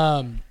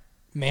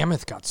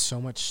 Mammoth got so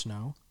much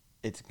snow.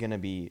 It's gonna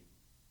be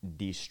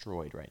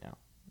destroyed right now,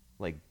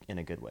 like in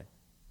a good way.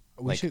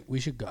 We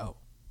should go.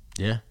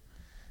 Yeah.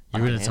 I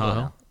You can in a handle it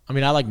Tahoe? now. I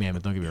mean, I like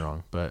Mammoth, don't get me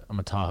wrong, but I'm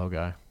a Tahoe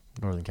guy,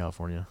 Northern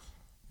California.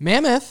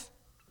 Mammoth,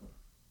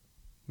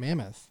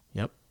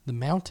 Yep. the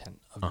mountain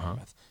of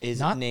Mammoth, Is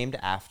not. named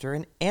after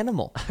an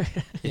animal,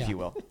 if Yeah. you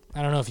will.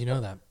 I don't know if you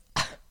know that.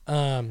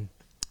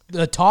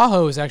 The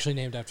Tahoe is actually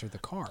named after the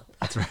car.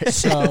 That's right.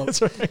 So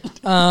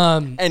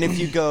And if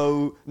you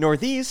go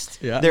northeast,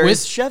 Yeah. there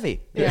is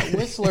Chevy. yeah,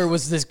 Whistler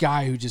was this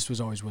guy who just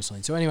was always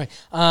whistling. So anyway,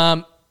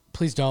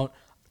 please don't.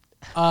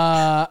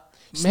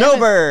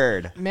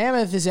 Snowbird.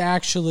 Mammoth is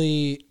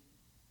actually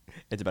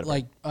It's about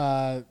like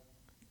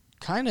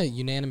kind of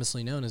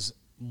unanimously known as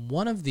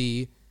one of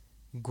the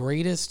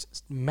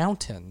greatest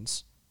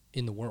mountains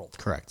in the world.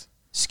 Correct.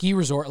 Ski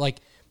resort, like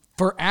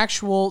for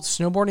actual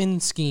snowboarding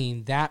and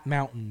skiing, that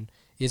mountain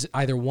is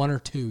either one or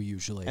two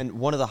usually. And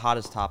one of the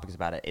hottest topics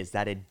about it is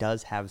that it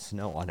does have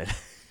snow on it.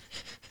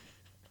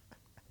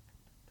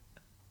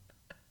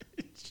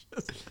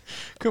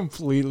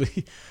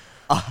 Completely.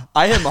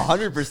 I am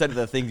 100% of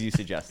the things you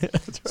suggest.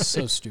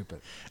 So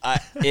stupid.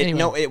 It,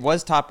 No, it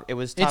was top. It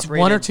was top It's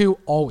rated. one or two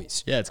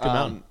always. Yeah, it's a good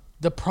mountain.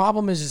 The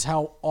problem is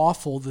how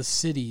awful the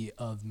city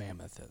of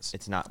Mammoth is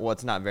It's not. Well,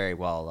 it's not very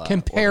well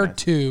compared organized.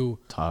 to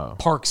Tahoe.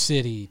 Park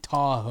City,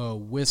 Tahoe,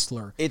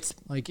 Whistler. It's.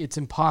 Like it's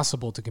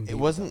impossible to compete. It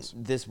with wasn't those.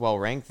 this well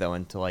ranked though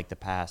until like the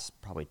past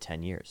probably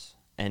 10 years,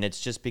 and it's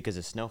just because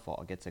of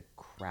snowfall. It gets a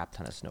crap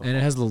ton of snowfall. And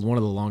it has one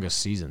of the longest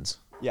seasons.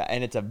 Yeah,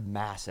 and it's a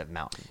massive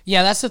mountain.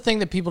 Yeah, that's the thing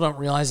that people don't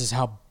realize is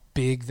how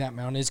big that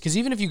mountain is. Because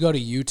even if you go to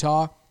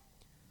Utah,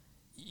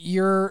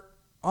 you're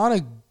on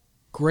a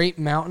great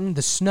mountain.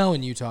 The snow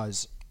in Utah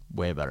is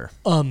Way better.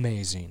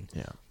 amazing.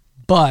 Yeah.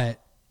 But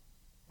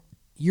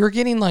you're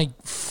getting like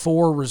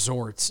 4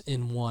 resorts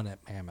in one at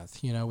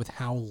Mammoth, you know, with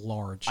how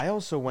large. I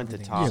also went to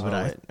Everything.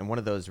 Tahoe in one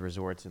of those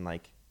resorts in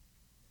like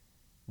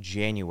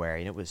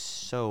January, and it was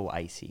so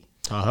icy.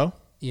 Tahoe?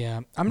 yeah.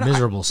 I'm not.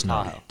 Miserable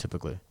snow, Tahoe.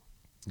 typically.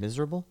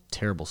 Miserable.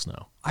 Terrible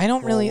snow. I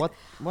don't really. Well,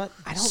 what?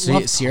 I don't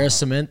love Sierra Tahoe.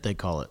 cement, they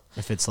call it.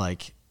 If it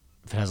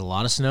has a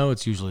lot of snow,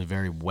 it's usually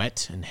very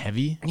wet and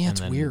heavy. Yeah, and it's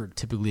then weird.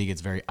 Typically, it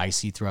gets very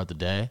icy throughout the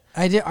day.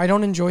 I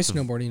don't enjoy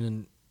snowboarding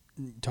in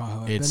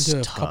Tahoe. I've been It's to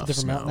a tough couple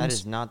different snow. mountains. That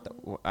is not.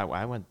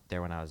 I went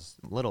there when I was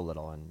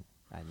little, and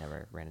I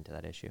never ran into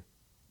that issue.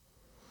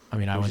 I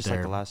mean, I It was went just like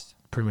there the last.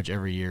 pretty much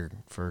every year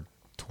for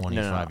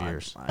 25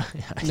 years.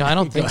 No, I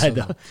don't think so. ahead,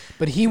 though.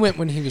 But he went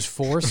when he was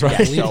 4, so I Yeah,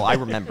 believe so it. I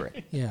remember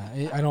it.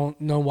 Yeah, I don't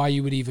know why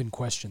you would even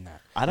question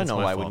that. I don't That's know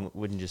my why I fault.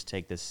 wouldn't just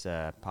take this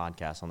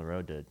podcast on the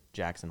road to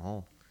Jackson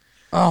Hole.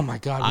 Oh my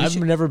God! I've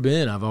never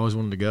been. I've always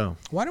wanted to go.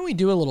 Why don't we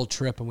do a little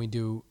trip and we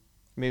do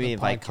Maybe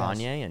invite podcast.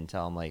 Kanye and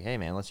tell him like, "Hey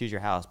man, let's use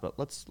your house, but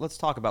let's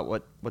talk about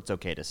what's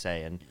okay to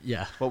say and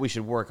Yeah. what we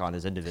should work on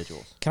as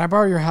individuals." Can I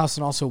borrow your house?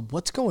 And also,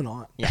 what's going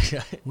on? Yeah.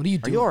 What are you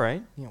Are doing? you all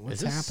right? Yeah, what's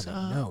Is this,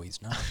 happening? No,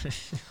 he's not.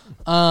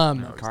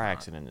 Car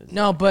accident is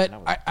No, but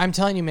that was- I'm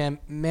telling you, man,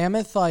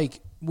 Mammoth,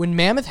 like when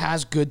Mammoth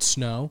has good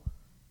snow,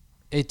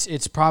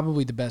 it's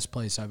probably the best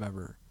place I've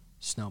ever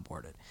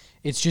snowboarded.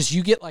 It's just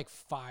you get like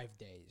 5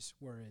 days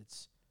where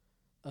it's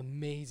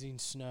amazing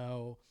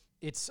snow.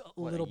 It's a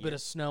little bit year?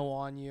 of snow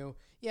on you.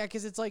 Yeah,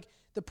 because it's like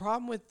the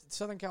problem with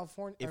Southern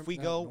California. if we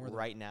go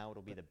right now,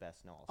 it'll be the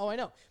best snow. Oh, I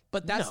know,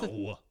 but that's the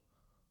No.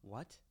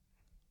 What?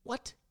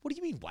 What? What do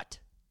you mean? What?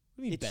 What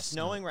do you mean It's best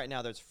snowing right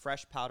now. There's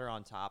fresh powder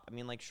on top. I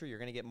mean, like, sure, you're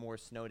gonna get more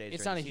snow days.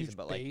 it's during not a the season, huge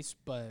but base,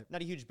 but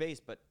not a huge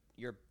base, but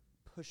you're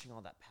pushing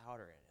all that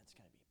powder in. It's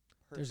gonna be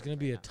perfect. There's gonna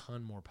be a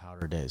ton more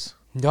powder days.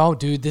 no,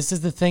 dude, this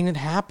is the thing that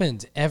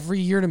happens every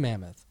year to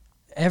Mammoth.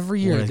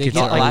 Every year When it they gets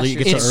get an like, early-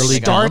 gets it an early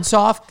starts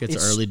dump, off. Gets an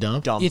it's- early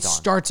dump. dumped It on.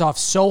 starts off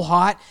so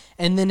hot,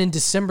 and then in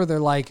December they're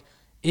like,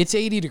 it's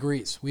 80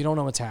 degrees. We don't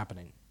know what's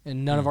happening,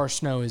 and none of our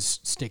snow is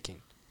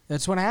sticking.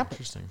 That's what happens.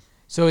 Interesting.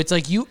 So it's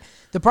like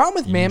the problem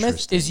with Mammoth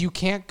Interesting. is you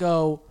can't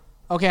go,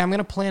 okay, I'm going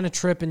to plan a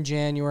trip in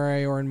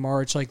January or in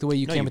March like the way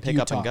you No, can you with pick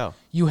Utah. up and go.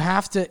 You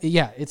have to,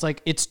 yeah, it's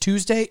like it's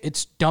Tuesday,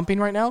 it's dumping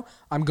right now.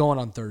 I'm going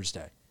on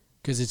Thursday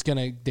because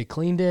they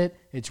cleaned it,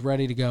 it's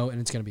ready to go, and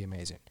it's going to be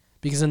amazing.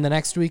 Because in the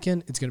next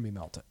weekend, it's going to be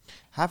melted.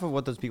 Half of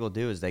what those people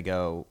do is they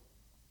go,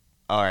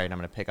 all right, I'm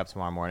going to pick up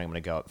tomorrow morning. I'm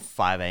going to go at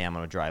 5 a.m. I'm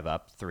going to drive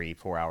up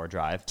 3-4 hour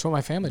drive. That's what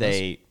my family does.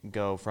 They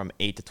go from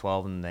 8 to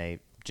 12 and they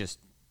just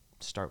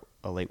start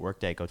a late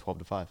work day, go 12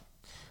 to 5.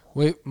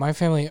 Wait, my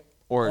family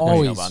Or they're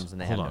always, snow bums and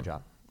they Hold have on. no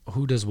job.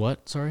 Who does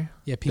what? Sorry.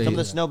 yeah, Some people of the do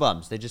that. snow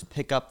bums, they just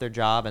pick up their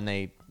job and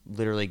they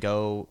literally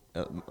go.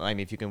 I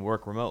mean, if you can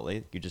work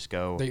remotely, you just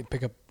go. They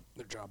pick up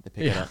their job. They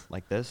pick it up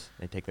like this.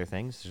 They take their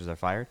things because they're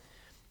fired.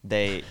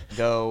 They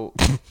go.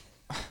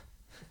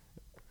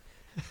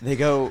 They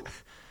go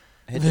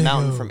hit the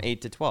mountain from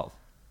 8 to 12.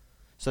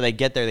 So they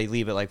get there. They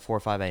leave at like 4 or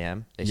 5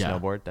 a.m. They Yeah,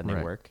 snowboard. Then they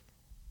right. work.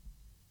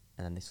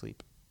 And then they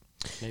sleep.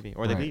 Maybe.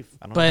 Or they Right. leave.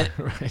 I don't But-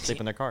 know. Sleep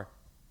in their car.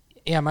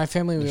 Yeah, my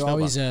family, we There's no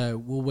always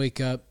we'll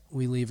wake up,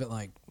 we leave at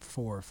like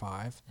 4 or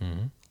 5,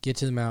 get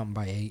to the mountain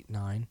by 8,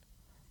 9,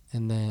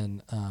 and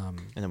then And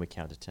then we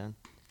count to 10.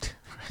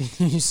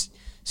 you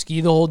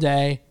ski the whole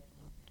day,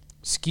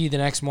 ski the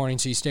next morning,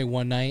 so you stay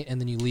one night, and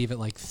then you leave at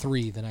like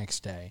 3 the next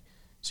day,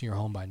 so you're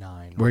home by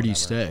 9. or Where do you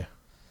whatever.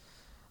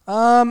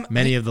 stay?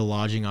 Many of the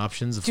lodging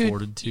options Dude,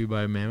 afforded to you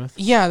by Mammoth.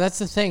 Yeah, that's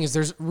the thing, is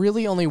there's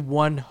really only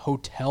one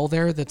hotel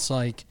there that's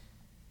like,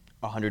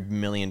 $100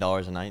 million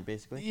a night,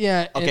 basically.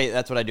 yeah. Okay,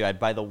 that's what I do. I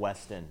buy the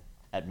Westin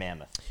at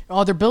Mammoth.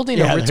 Oh, they're building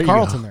Yeah, a there you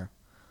Ritz-Carlton go. there.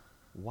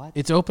 What?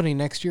 It's opening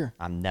next year.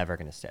 I'm never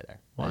gonna stay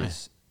there. Why?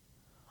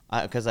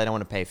 Because I don't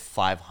want to pay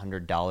 $500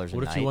 a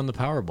What night. if you won the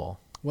Powerball?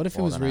 What if it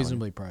Well, was then I would-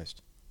 reasonably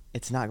priced?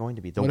 It's not going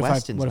to be. The What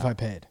Westin's if I not.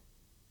 paid?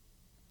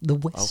 The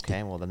West.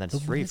 Okay, well then that's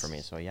free for me.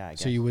 So yeah, I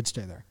guess. So you would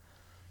stay there.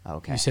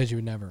 Okay. You said you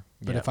would never.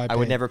 But Yeah. if I I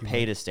would paid, never you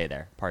pay to stay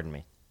there. Pardon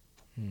me.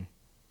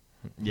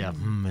 Yeah,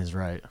 is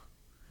right.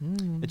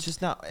 It's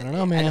just not. I don't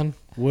know, man.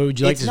 What would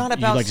you like It's to? not You'd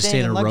about like to stay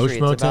staying in a luxury, Roach it's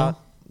motel?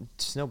 about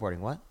snowboarding.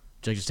 What?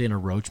 Would you like to stay in a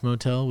Roach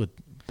motel with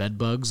bed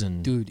bugs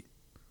and? Dude,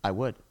 I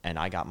would, and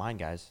I got mine,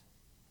 guys.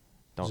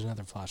 there's Don't.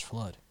 another flash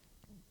flood.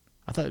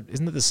 I thought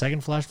isn't that the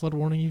second flash flood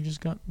warning you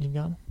just got? You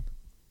got?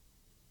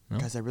 No?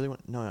 Guys, I really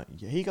want. No,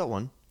 he got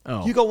one.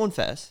 Oh. You got one,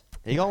 Fess.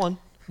 He got one.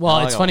 Well, No,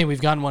 I it's got funny. one.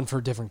 We've gotten one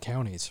for different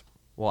counties.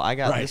 Well, I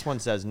got Right. this one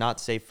says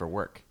not safe for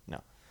work.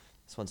 No,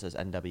 this one says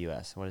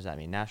NWS. What does that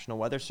mean? National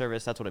Weather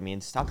Service. That's what it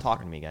means. Stop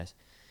talking to me, guys.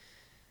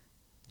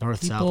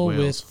 North South People with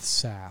Wales.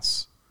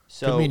 sass. Could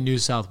So mean New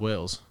South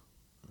Wales.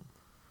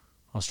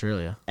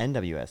 Australia.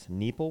 NWS.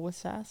 Neeple with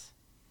sass.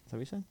 Is that what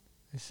you said?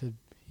 I said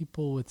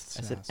people with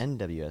I sass. said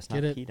NWS,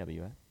 Get not it?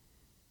 PWS.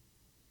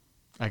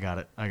 I got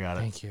it.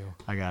 Thank you.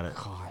 I got it.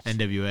 God.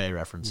 NWA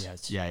reference.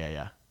 Yes.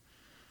 Yeah.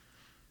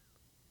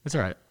 It's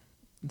all right.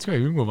 It's great.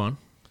 We can move on.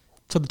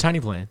 So the tiny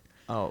plane.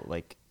 Oh,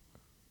 like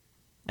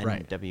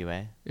Right.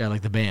 NWA. Yeah,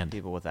 like the band.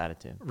 People with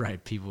attitude.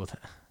 Right. People with.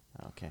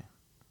 Okay.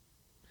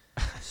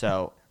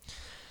 So,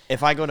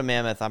 if I go to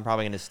Mammoth, I'm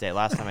probably going to stay.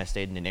 Last time I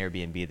stayed in an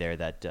Airbnb there,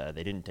 that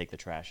they didn't take the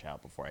trash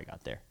out before I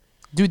got there,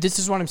 Dude, this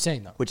is what I'm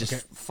saying though. which is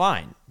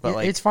fine. But Yeah,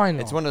 like, it's fine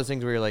and It's all. one of those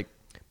things where you're like,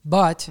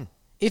 But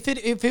if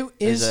it there's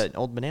is an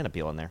old banana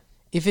peel in there,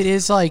 if it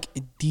is like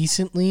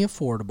decently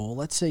affordable,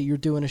 let's say you're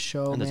doing a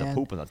show, and there's man, a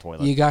poop in the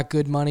toilet. you got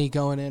good money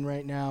going in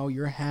right now,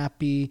 you're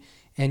happy,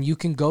 and you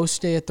can go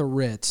stay at the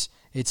Ritz.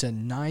 It's a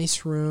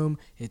nice room.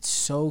 It's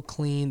so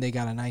clean. They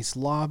got a nice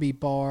lobby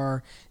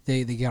bar.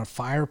 They got a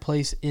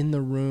fireplace in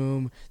the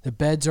room. The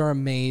beds are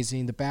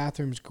amazing. The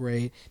bathroom's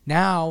great.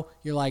 Now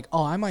you're like,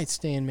 oh, I might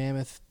stay in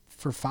Mammoth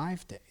for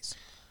 5 days.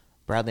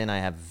 Bradley and I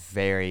have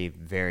very,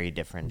 very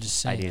different just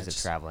saying, ideas of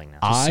it's- traveling now.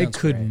 I sounds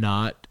could great.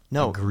 not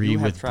No, agree you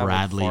have with traveled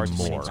Bradley far too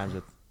many more. times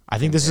with I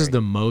think this is Barry.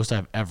 the most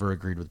I've ever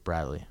agreed with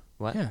Bradley.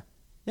 What? Yeah.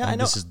 Yeah, I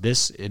know.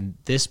 In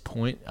this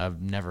point,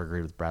 I've never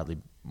agreed with Bradley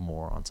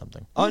more on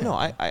something. Oh no,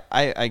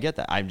 I get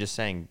that. I'm just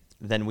saying.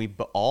 Then we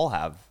all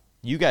have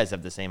You guys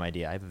have the same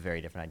idea. I have a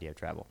very different idea of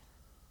travel.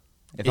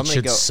 If It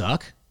should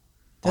suck.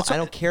 I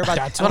don't care about.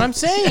 That's what I'm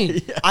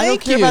saying. I don't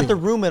Thank care you. about the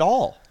room at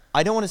all.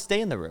 I don't want to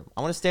stay in the room.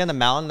 I want to stay on the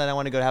mountain. Then I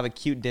want to go have a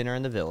cute dinner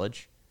in the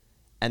village,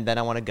 and then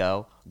I want to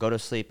go to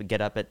sleep and get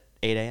up at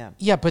 8 a.m.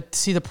 Yeah, but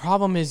see, the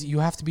problem is you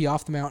have to be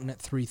off the mountain at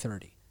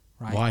 3:30,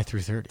 right? Why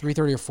 3:30?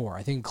 3:30 or 4.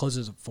 I think it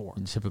closes at 4.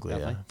 Typically,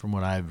 yeah, from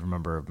what I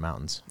remember of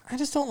mountains. I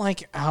just don't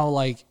like how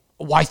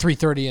why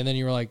 3:30 and then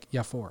you were like,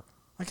 yeah, 4.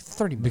 Like it's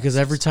 30 minutes. Because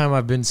every time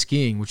I've been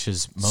skiing, which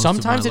is most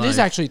sometimes of my it is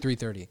life, actually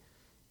 3:30.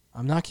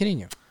 I'm not kidding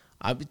you.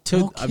 I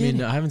kidding.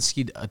 mean, I haven't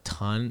skied a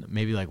ton,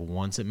 maybe like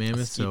once at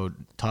Mammoth. So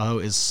Tahoe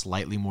is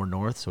slightly more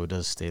north, so it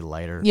does stay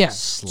lighter. Yeah.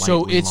 slightly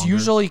So it's longer.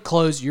 usually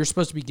closed. You're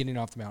supposed to be getting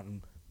off the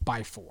mountain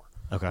by 4.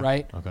 Okay.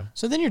 Right? Okay.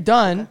 So then you're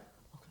done.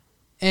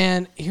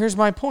 And here's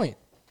my point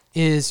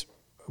is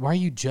why are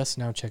you just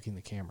now checking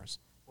the cameras?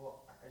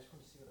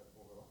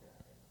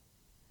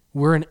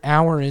 We're an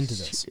hour into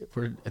this.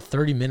 We're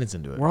 30 minutes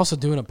into it. We're also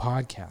doing a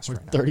podcast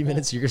right now. 30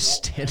 minutes. You're gonna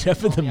stand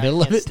up in the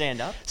middle of can't it. stand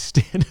up?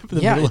 Stand up in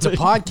the Yeah, middle it's of a it.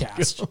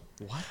 podcast.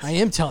 What? I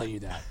am telling you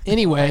that. I had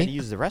Anyway, to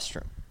use the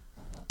restroom.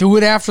 do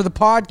it after the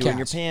podcast. Do it in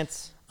your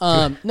pants.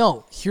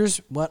 No, here's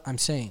what I'm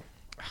saying.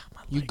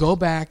 You go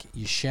back,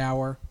 you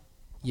shower,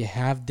 you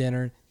have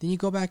dinner, then you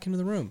go back into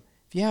the room.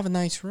 If you have a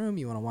nice room,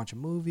 you want to watch a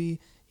movie,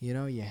 you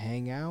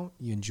hang out,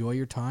 you enjoy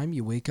your time,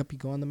 you wake up, you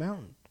go on the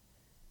mountain.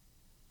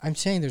 I'm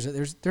saying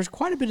there's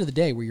quite a bit of the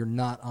day where you're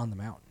not on the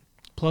mountain.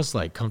 Plus,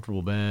 like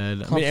comfortable bed.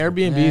 Comfortable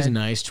Airbnb is a bed.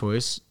 nice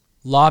choice.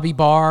 Lobby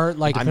bar,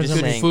 like I'm good just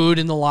saying- food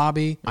in the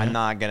lobby, I'm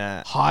not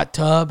gonna. hot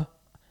tub.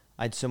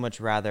 I'd so much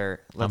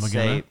rather. Let's I'm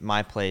say gonna-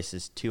 my place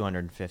is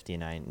 $250 a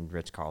night and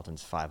Ritz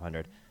Carlton's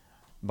 $500.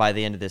 By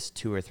the end of this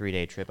 2 or 3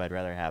 day trip, I'd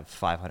rather have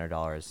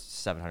 $500,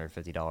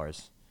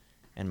 $750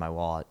 in my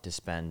wallet to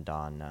spend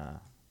on.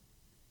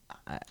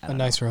 I A don't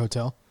know. nicer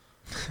hotel.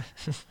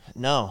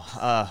 No,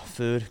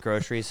 food,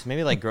 groceries,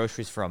 maybe like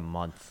groceries for a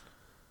month.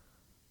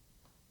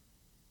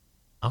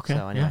 Okay.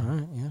 So anyway. All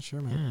right, yeah,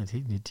 sure, man.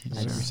 Yeah.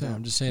 Like you said,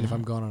 I'm just saying if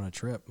I'm going on a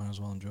trip, might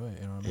as well enjoy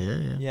it. You know what I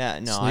mean? Yeah. Yeah,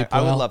 no, Sleep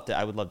I would well. love to.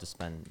 I would love to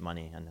spend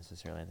money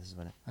unnecessarily. This is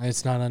what.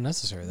 It's not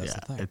unnecessary. That's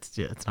the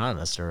thing. It's not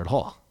necessary at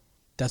all.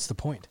 That's the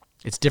point.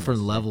 It's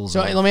different levels.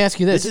 So of, let me ask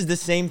you this. This is the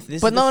same.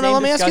 This But is the no, same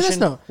let me ask you this,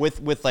 discussion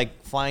though. With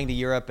like flying to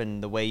Europe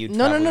and the way you.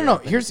 No.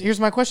 Europe. Here's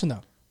my question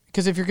though.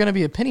 Because if you're going to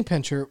be a penny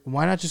pincher,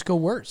 why not just go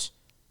worse?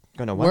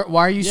 Gonna what?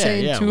 Why are you Yeah,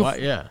 saying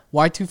yeah,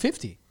 why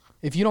 $250?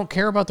 If you don't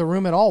care about the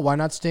room at all, why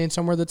not stay in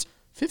somewhere that's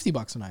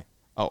 $50 a night?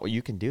 Oh,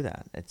 you can do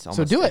that. It's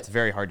almost, do it. It's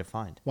very hard to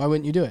find. Why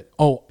wouldn't you do it?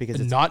 Oh, Because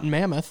because it's- not in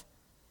Mammoth.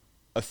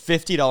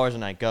 $50 a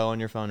night. Go on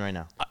your phone right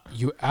now.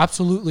 You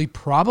absolutely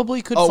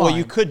probably could. Oh find. well,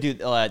 you could do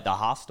the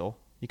hostel.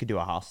 You could do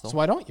a hostel. So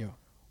why don't you?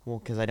 Well,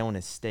 because I don't want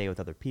to stay with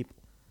other people.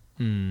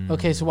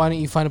 Okay, so why don't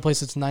you find a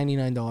place that's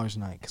 $99 a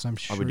night? Because I'm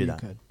sure would do you that.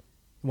 could.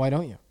 Why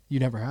don't you? You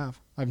never have.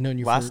 I've known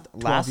you Last for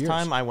 12 last years.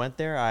 time I went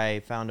there,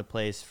 I found a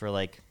place for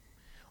like,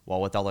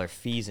 well, with all their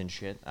fees and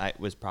shit, it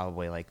was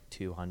probably like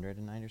 $200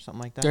 a night or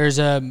something like that. There's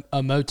a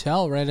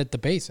motel right at the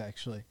base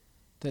actually,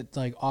 that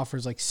like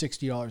offers like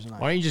 $60 a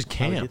night. Why don't you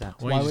just I would do camp? that.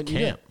 Why Why don't you wouldn't just you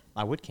do camp?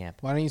 I would camp.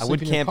 Why don't you I sleep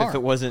would in your camp car? if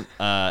it wasn't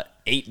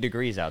 8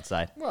 degrees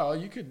outside. Well,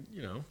 you could.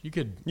 You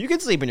could. You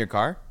could sleep in your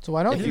car. So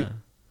why don't If you?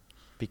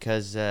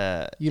 Because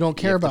You don't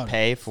care have about to it.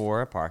 pay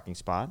for a parking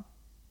spot,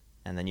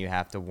 and then you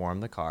have to warm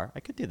the car.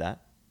 I could do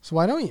that. So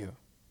why don't you?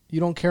 You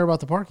don't care about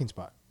the parking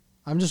spot.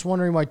 I'm just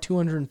wondering why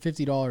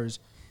 $250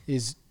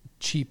 is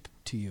cheap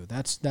to you.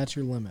 That's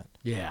your limit.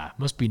 Yeah,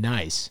 must be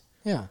nice.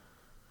 Yeah.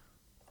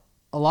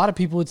 A lot of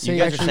people would say You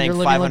guys are actually saying you're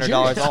living $500.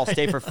 luxurious. I'll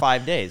stay for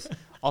 5 days.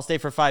 I'll stay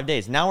for 5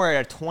 days. Now we're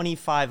at a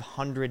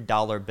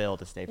 $2,500 bill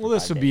to stay for. Well,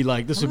 this 5 would days. be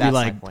like That's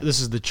my point. this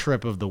is the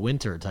trip of the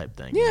winter type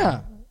thing.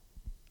 Yeah.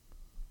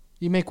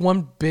 You make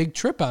one big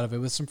trip out of it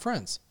with some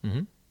friends.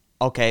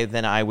 Okay,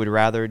 then I would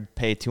rather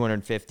pay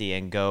 $250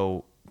 and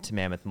go to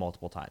Mammoth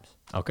multiple times.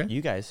 Okay.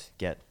 You guys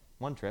get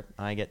 1 trip,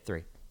 and I get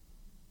 3.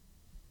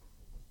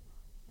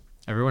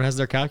 Everyone has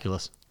their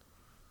calculus.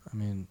 I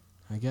mean,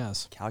 I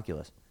guess.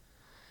 Calculus.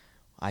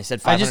 I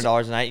said I just-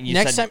 $500 a night. And you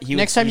next said time, he would-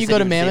 next time you said go he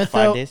to would stay Mammoth,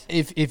 5 though, days?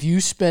 if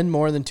you spend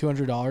more than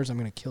 $200, I'm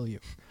going to kill you.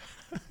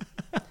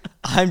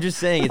 I'm just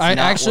saying it's I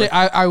not actually,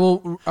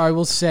 worth I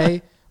will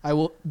say, I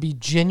will be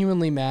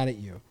genuinely mad at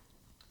you.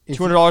 If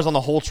you- $200 on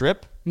the whole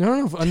trip.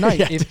 No, a night.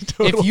 Yeah, if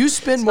total. you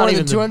spend It's more not than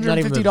even the- not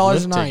even the $250 a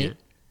lift night, ticket.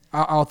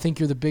 I'll think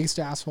you're the biggest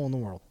asshole in the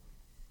world.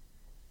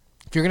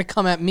 If you're going to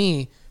come at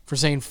me for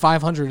saying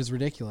 500 is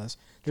ridiculous,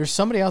 there's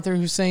somebody out there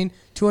who's saying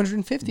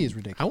 250 is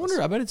ridiculous. I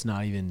wonder. I bet it's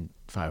not even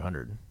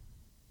 500.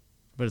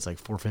 But it's like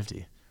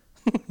 450.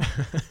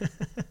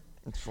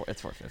 It's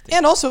 $450.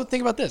 And also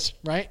think about this,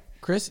 right?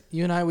 Chris,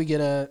 you and I, we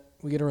get a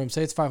room.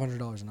 Say it's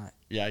 $500 a night,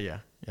 Yeah.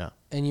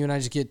 and you and I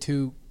just get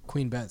 2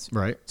 queen beds.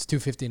 Right. It's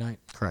 $250 a night.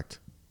 Correct.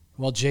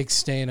 While Jake's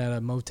staying at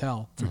a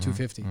motel for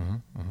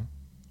 $250.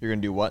 You're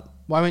gonna do what?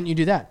 Why wouldn't you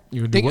do that?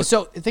 You would do what?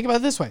 So think about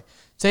it this way: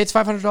 say it's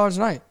 $500 a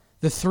night.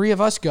 The 3 of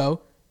us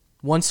go.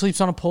 1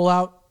 sleeps on a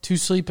pull-out. 2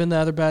 sleep in the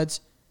other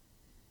beds.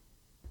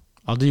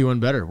 I'll do you one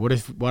better. Why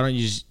don't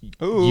you just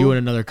Ooh. you and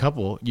another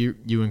couple, you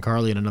and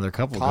Carly and another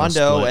couple go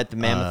Condo split, at the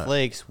Mammoth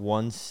Lakes,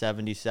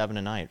 $177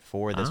 a night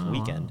for this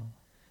weekend.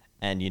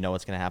 And you know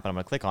what's going to happen? I'm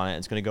going to click on it.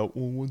 It's going to go,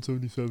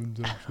 $177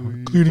 is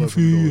actually Cleaning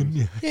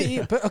fee.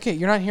 Yeah, but okay,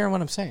 you're not hearing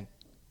what I'm saying.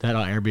 That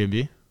on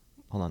Airbnb?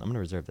 Hold on, I'm going to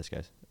reserve this,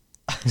 guys.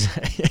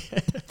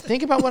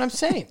 Think about what I'm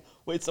saying.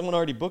 Wait, someone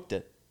already booked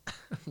it.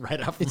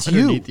 Right up It's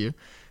underneath you.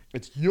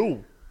 It's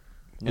you.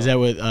 Is that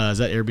with is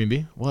that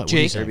Airbnb? What?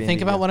 Jake, Airbnb,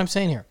 think about yeah. what I'm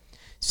saying here.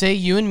 Say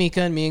you and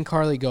Mika and me and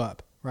Carly go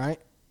up, right?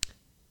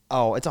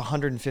 Oh, it's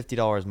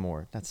 $150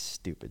 more. That's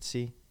stupid.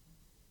 See?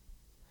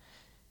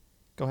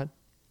 Go ahead.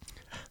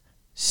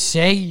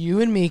 Say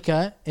you and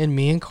Mika and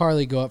me and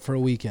Carly go up for a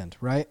weekend,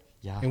 right?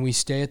 Yeah. And we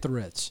stay at the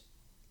Ritz,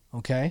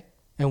 okay?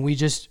 And we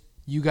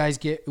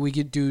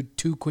could do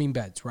 2 queen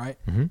beds, right?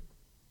 Mm-hmm.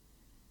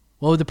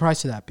 What would the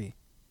price of that be?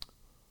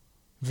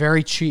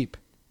 Very cheap.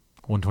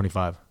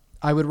 $125.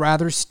 I would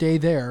rather stay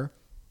there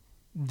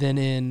than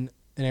in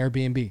an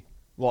Airbnb.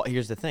 Well,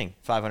 here's the thing.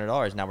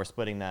 $500. Now we're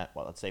splitting that,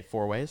 let's say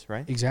 4 ways,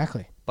 right?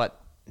 Exactly.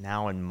 But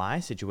now in my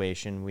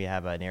situation, we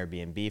have an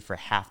Airbnb for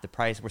half the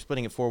price. We're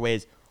splitting it 4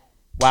 ways.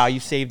 Wow, you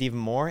saved even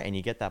more, and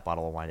you get that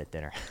bottle of wine at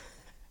dinner.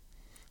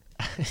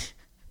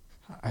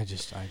 I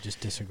just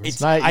disagree.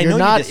 It's not- I know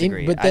you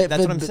disagree. That's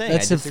what I'm saying.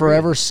 That's I a disagree.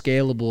 forever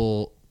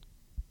scalable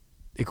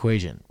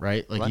equation,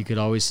 right? Like What? you could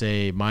always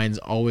say mine's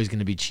always going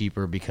to be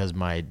cheaper because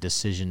my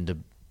decision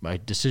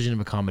of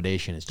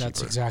accommodation is cheaper.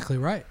 That's exactly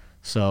right.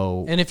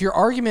 So And if your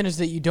argument is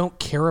that you don't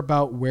care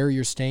about where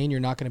you're staying, you're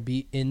not going to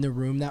be in the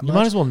room that much. You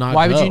might as well not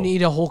Why would go. you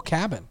need a whole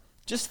cabin?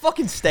 Just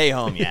fucking stay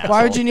home, yeah.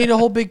 Why would you need a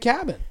whole big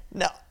cabin?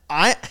 No,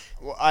 I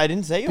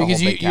didn't say Because a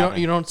whole you big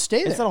cabin. don't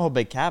stay there. It's not a whole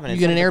big cabin. You It's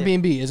get an like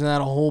Airbnb. Isn't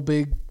that a whole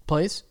big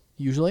place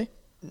usually?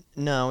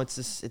 No, it's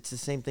the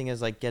same thing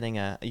as like getting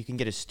you can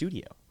get a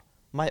studio.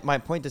 My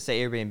point to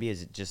say Airbnb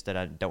is just that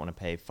I don't want to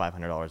pay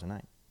 $500 a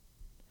night.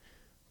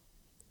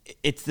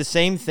 It's the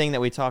same thing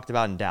that we talked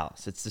about in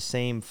Dallas. It's the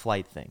same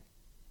flight thing.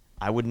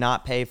 I would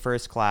not pay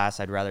first class.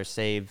 I'd rather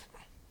save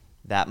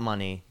that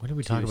money. when did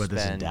we to talk about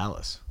this in spend-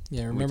 Dallas?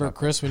 Yeah, remember talked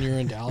Chris when you were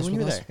in Dallas When you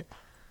with were us? there.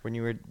 When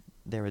you were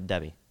there with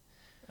Debbie,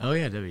 Oh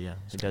yeah, Debbie. Yeah,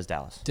 who does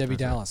Dallas. Debbie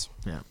Dallas.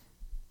 yeah.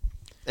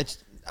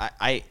 It's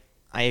I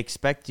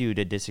expect you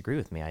to disagree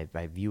with me.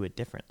 I view it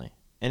differently.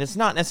 And it's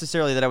not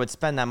necessarily that I would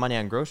spend that money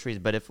on groceries,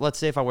 but if let's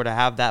say if I were to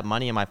have that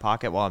money in my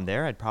pocket while I'm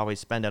there, I'd probably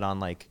spend it on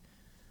like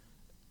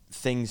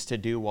things to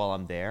do while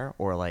I'm there,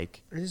 or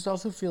like I just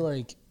also feel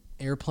like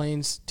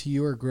airplanes to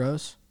you are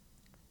gross.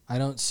 I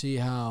don't see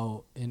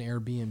how an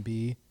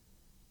Airbnb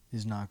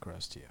is not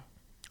gross to you.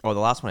 the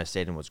last one I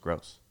stayed in was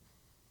gross.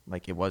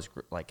 Like it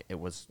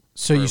was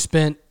So you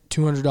spent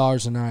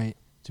 $200 a night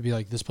to be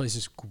like, this place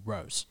is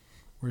gross.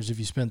 Whereas if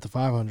you spent the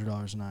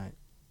 $500 a night,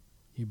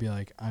 you'd be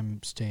like,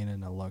 I'm staying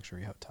in a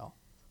luxury hotel.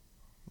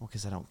 Well,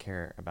 because I don't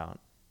care about.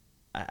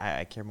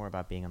 I care more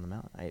about being on the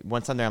mountain.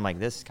 Once I'm there, I'm like,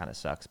 this kind of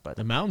sucks, but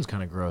The mountain's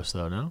kind of gross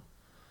though, no?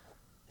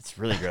 it's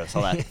really gross.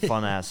 All that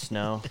fun ass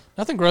snow.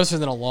 Nothing grosser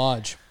than a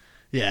lodge.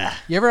 Yeah.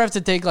 You ever have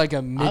to take like a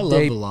love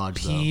midday the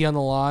lodge, pee on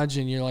the lodge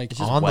and you're like,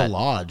 On wet. the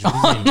lodge.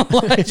 What do you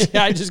mean? lodge?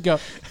 Yeah, I just go,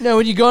 no,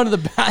 when you go into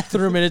the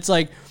bathroom and it's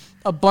like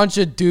a bunch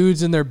of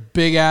dudes in their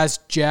big ass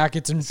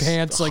jackets and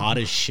pants like hot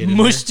as shit in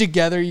mushed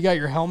together. You got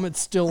your helmet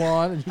still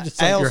on and you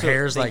just I like, Your also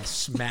hair's think- like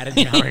smatted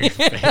down on your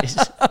face.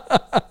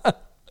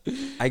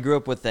 I grew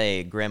up with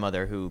a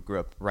grandmother who grew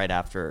up right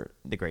after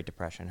the Great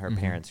Depression. Her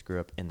parents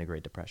grew up in the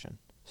Great Depression.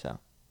 So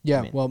yeah,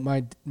 I mean- well,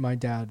 my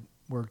dad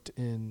worked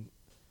in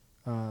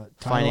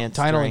finance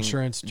title during,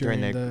 insurance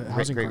during the Great,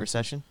 housing Great crisis.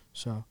 Recession.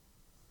 So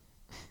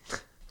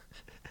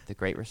The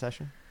Great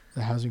Recession.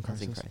 the housing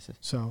crisis. Housing crisis.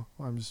 So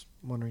I'm just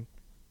wondering.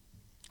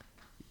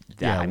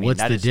 Yeah, I mean, what's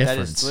that the is- That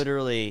difference? is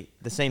literally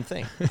the same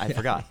thing. I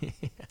forgot.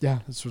 Yeah,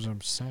 that's what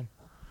I'm saying.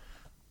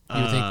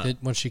 You would think that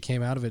when she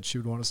came out of it, she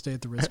would want to stay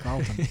at the Ritz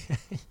Carlton.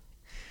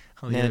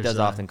 On the Nana other does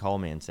side. often call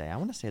me and say, "I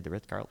want to stay at the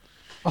Ritz Carlton."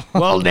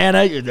 Well,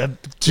 Nana, you're the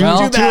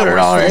Well,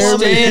 $200 You're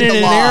staying in the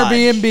an lodge.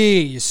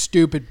 Airbnb, you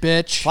stupid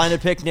bitch. Find a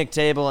picnic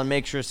table and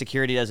make sure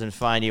security doesn't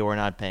find you. We're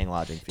not paying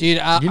lodging fees.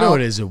 Dude, You know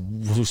what is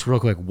just real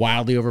quick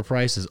wildly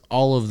overpriced is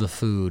all of the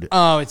food.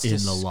 Oh, it's in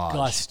the lodge.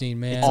 disgusting,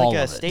 man. It's all like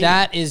a of it. stadium.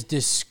 That is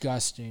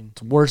disgusting.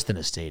 It's worse than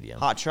a stadium.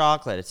 Hot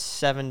chocolate. It's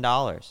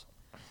 $7,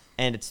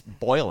 and it's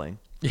boiling.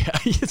 Yeah,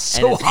 it's And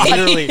so it's hot.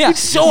 literally Yeah, It's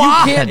so you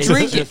hot. can't It's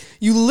drink it. just-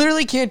 You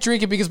literally can't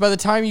drink it because by the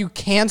time you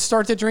can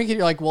start to drink it,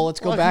 you're like, well, let's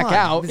go Well, back come on.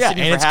 out. Been Yeah,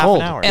 sitting and for it's half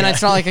cold. an hour. And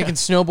it's not like I can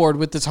snowboard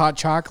with this hot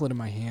chocolate in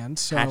my hand.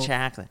 So hot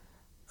chocolate.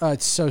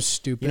 it's so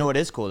stupid. You know what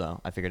is cool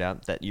though? I figured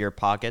out that your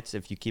pockets,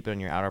 if you keep it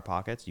in your outer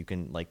pockets, you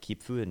can like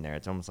keep food in there.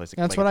 It's almost like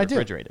That's like what it's I do.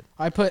 refrigerated.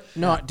 I put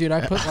dude.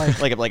 I put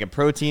like Like a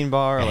protein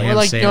bar, or Ham like, or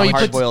like sandwich. no, you put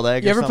hard-boiled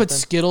egg. You or ever put something?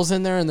 Skittles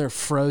in there and they're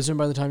frozen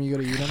by the time you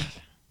go to eat them?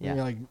 Yeah.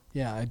 You're like,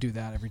 yeah, I do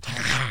that every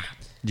time.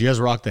 Do you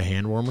guys rock the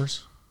hand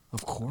warmers?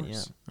 Of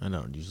course. Yeah. I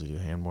don't usually do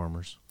hand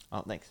warmers.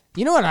 Oh, thanks.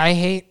 You know what I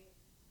hate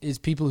is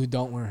people who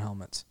don't wear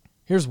helmets.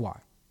 Here's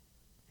why.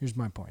 Here's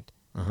my point.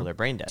 Well, they're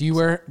brain dead. Do you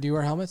wear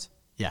helmets?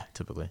 Yeah,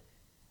 typically.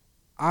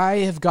 I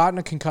have gotten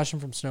a concussion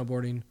from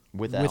snowboarding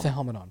With a a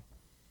helmet on.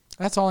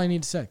 That's all I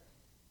need to say.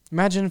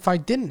 Imagine if I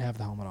didn't have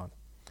the helmet on.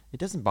 It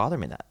doesn't bother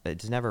me that.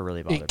 It's never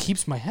really bothered me. It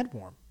keeps my head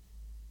warm.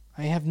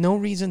 I have no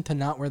reason to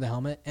not wear the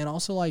helmet. And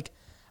also, like,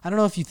 I don't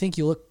know if you think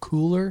you look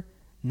cooler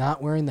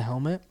not wearing the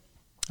helmet.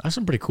 There's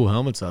some pretty cool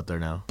helmets out there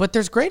now. But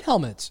there's great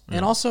helmets.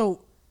 And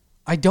also,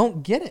 I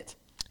don't get it.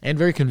 And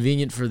very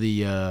convenient for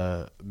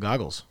the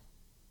goggles.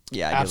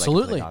 Yeah, I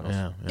Absolutely. do like the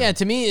goggles. Yeah,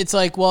 to me, it's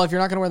like, well, if you're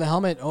not going to wear the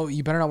helmet,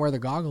 you better not wear the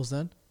goggles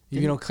then.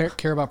 If you don't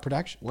care about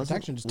protection,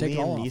 just take it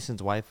all Liam off.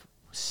 Neeson's wife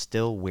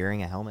still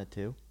wearing a helmet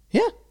too?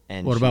 Yeah.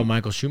 And What about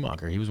Michael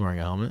Schumacher? He was wearing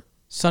a helmet.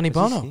 Sonny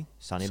Bono.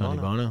 Sonny Sonny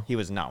Bono. He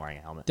was not wearing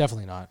a helmet.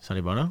 Definitely not.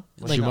 Sonny Bono?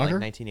 Was he not, Schumacher?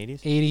 like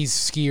 1980s? 80s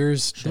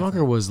skiers.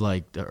 Schumacher was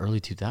like the early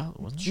 2000s,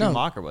 wasn't he? No.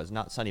 Schumacher was,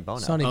 not Sonny Bono.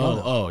 Sonny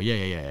Bono. Oh,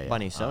 yeah.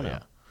 Bunny Oh, Sono. yeah.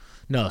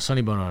 No,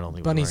 Sonny Bono, I don't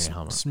think Bunny was wearing a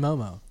helmet.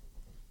 Smomo.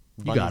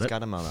 You got it.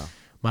 got a mono.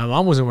 My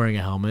mom wasn't wearing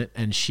a helmet,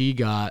 and she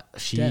got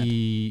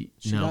She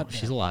no, got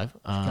she's dead. alive.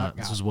 got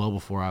This got. was well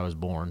before I was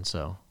born,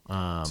 so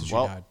So she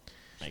well, died.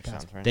 Makes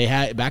sense, right? they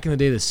had back in the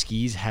day. The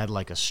skis had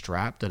like a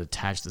strap that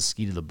attached the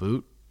ski to the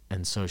boot,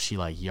 and so she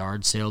like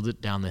yard sailed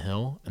it down the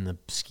hill, and the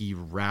ski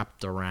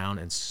wrapped around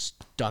and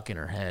stuck in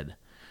her head,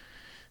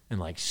 and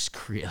like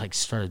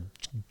started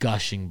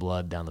gushing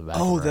blood down the back.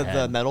 Oh, of her the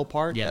head. metal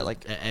part? Yeah, That,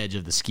 like the edge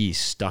of the ski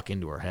stuck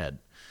into her head.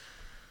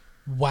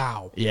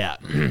 Wow. Yeah,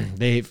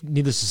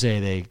 needless to say,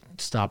 they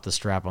stopped the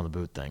strap on the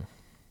boot thing.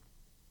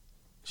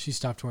 She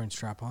stopped wearing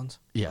strap-ons.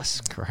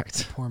 Yes,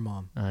 correct. Poor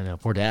mom. I know,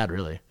 poor dad,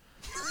 really.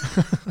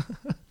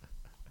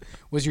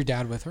 Was your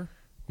dad with her?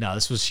 No,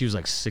 she was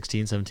like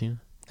 16, 17.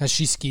 Has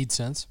she skied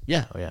since?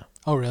 Yeah, oh yeah,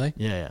 Oh, really?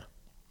 yeah.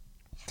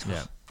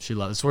 She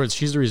loves.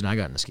 She's the reason I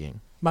got into skiing.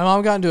 My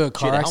mom got into a had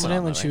car a helmet accident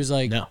on, when though, she right? was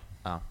like. No,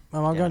 Oh. My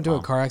mom Yeah, got into a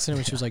mom. car accident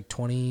when she was like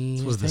 20.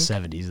 this was the I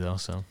think. 70s though,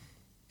 so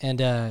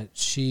And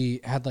she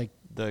had like.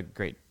 The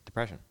Great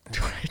Depression.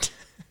 right.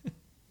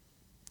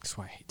 That's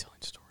why I hate telling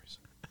stories.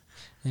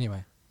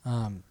 Anyway,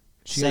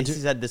 she She got said,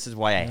 into. this is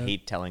why I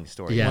hate telling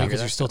stories. Yeah, Why, You hear 'cause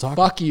that? you're still talking.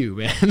 Fuck you,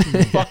 man.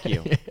 Fuck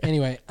you.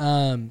 Anyway,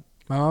 my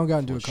mom got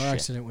into a Well, car shit.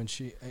 accident when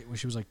she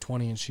was like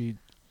 20, and she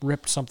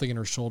ripped something in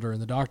her shoulder,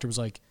 and the doctor was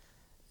like,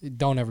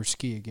 "Don't ever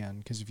ski again,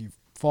 because if you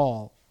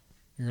fall,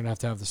 you're gonna have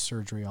to have the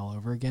surgery all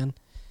over again."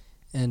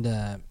 And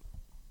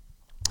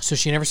so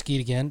she never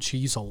skied again. She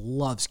used to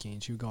love skiing.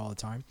 She would go all the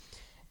time,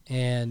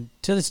 and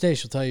to this day,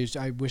 she'll tell you,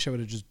 "I wish I would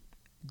have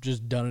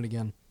just done it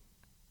again,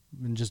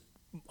 and just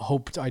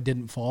hoped I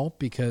didn't fall,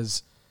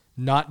 because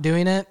not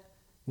doing it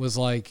was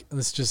like,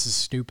 this just is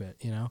stupid,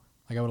 you know?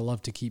 Like, I would have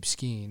loved to keep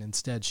skiing.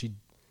 Instead, she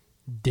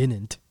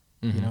didn't.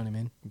 You know what I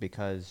mean?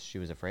 Because she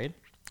was afraid?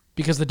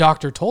 Because the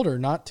doctor told her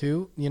not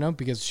to, you know,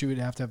 because she would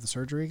have to have the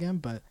surgery again.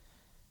 But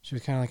she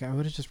was kind of like, I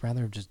would have just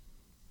rather have just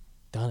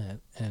done it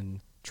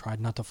and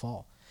tried not to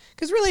fall.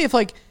 Because really,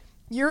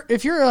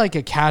 if you're like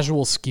a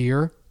casual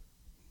skier,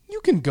 you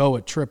can go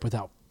a trip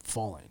without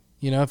falling.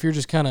 You know, if you're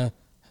just kind of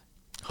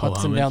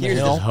putzing down the Here's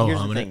hill. ho- Here's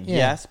the humming thing. it. Yeah.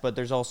 Yes, but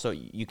there's also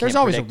you can't There's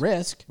always a predict-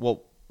 risk.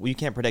 Well, you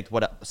can't predict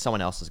what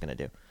someone else is going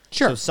to do.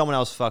 Sure. So if someone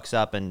else fucks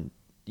up and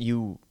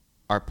you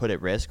are put at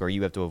risk, or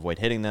you have to avoid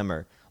hitting them,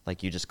 or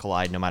like you just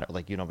collide no matter,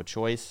 like you don't have a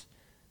choice,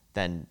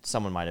 then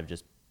someone might have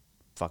just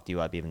fucked you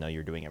up even though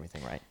you're doing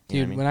everything right. You know Dude,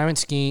 what I mean? when I went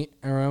skiing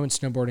or I went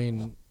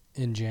snowboarding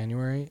in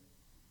January,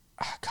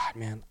 God,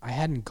 man, I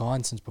hadn't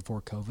gone since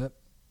before COVID.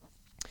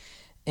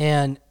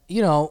 And,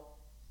 you know,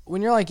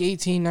 when you're like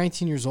 18,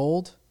 19 years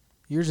old,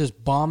 you're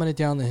just bombing it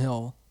down the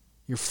hill.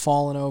 You're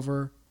falling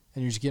over,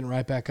 and you're just getting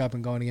right back up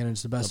and going again. And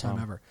it's the best time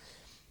ever.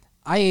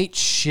 I ate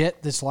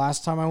shit this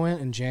last time I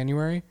went in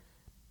January.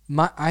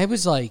 I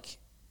was like,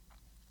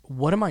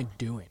 what am I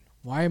doing?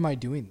 Why am I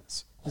doing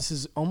this? This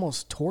is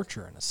almost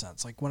torture in a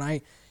sense. Like, when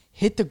I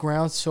hit the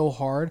ground so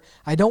hard,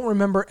 I don't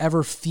remember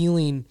ever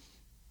feeling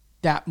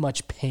that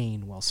much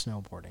pain while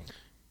snowboarding.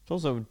 It's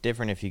also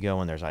different if you go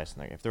when there's ice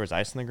in the. If there was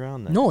ice in the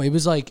ground, then No, it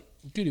was like,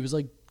 dude, it was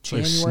like It's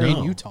like January in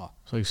snow. Utah.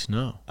 It's like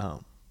snow.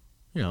 Oh,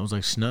 Yeah, it was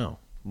like snow.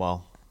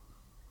 well,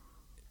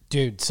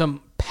 Dude,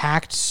 some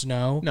packed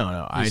snow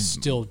No, is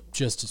still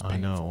just as I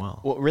painful. know.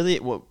 Well, what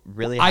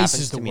really Ice happens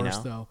is the to me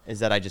worst, now though.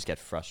 is that I just get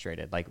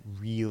frustrated, like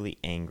really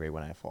angry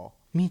when I fall.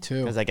 Me too.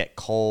 Because I get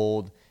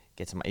cold,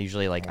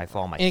 usually like I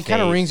fall on my And it face.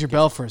 kind of rings your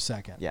bell for a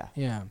second. Yeah.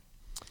 Yeah.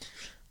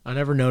 I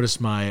never noticed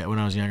when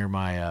I was younger,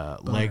 my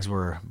legs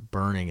were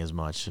burning as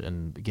much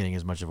and getting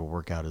as much of a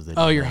workout as they.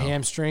 Oh, do your now.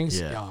 hamstrings?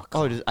 Yeah.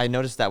 Oh, I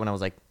noticed that when I was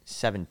like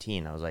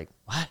 17. I was like,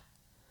 what?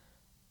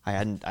 I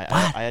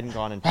hadn't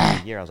gone in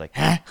a year. I was like,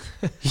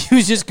 He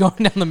was just going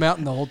down the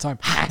mountain the whole time.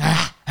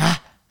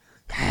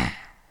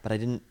 but I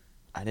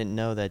didn't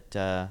know that.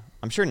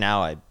 I'm sure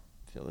now I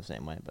feel the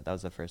same way, but that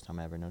was the first time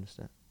I ever noticed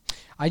it.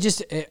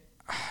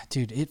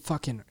 Dude,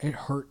 it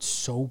hurt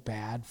so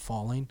bad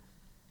falling.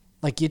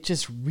 Like, it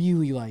just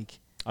really, like,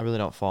 I really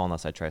don't fall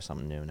unless I try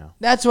something new now.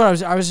 that's what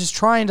I was just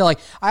trying to, like,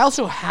 I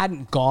also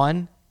hadn't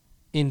gone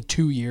in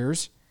 2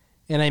 years.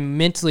 And I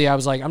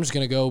was like, I'm just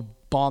going to go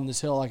bomb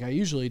this hill like I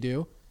usually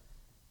do.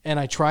 And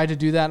I tried to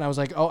do that, and I was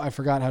like, oh, I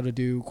forgot how to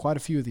do quite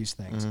a few of these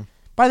things.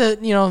 By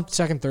the,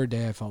 second, third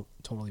day, I felt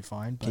totally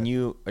fine. But Can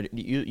you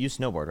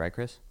snowboard, right,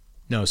 Chris?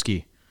 No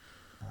ski.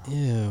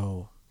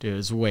 Ew. Dude,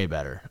 it's way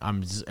better.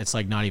 It's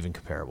like not even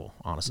comparable,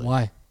 honestly.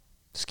 Why?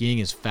 Skiing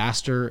is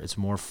faster. It's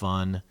more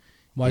fun.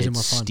 Why is it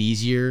more fun? It's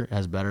steezier.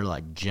 Has better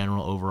like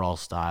general overall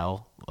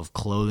style of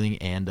clothing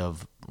and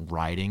of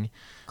riding.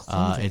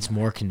 It's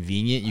more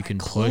convenient. You can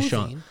push on.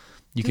 Clothing?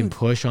 You can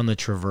push on the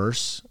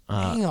traverse.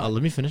 Hang on.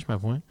 Let me finish my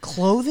point.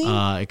 Clothing?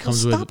 It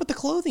comes Let's with stop with the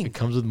clothing. It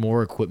comes with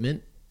more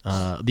equipment.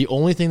 The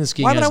only thing that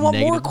skiing Why has would I want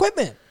more negative-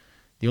 equipment?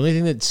 The only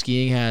thing that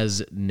skiing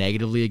has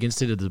negatively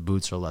against it is the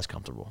boots are less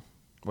comfortable.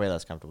 Way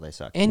less comfortable. They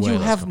suck. And Way you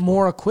less have comfortable.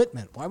 more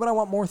equipment. Why would I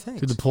want more things?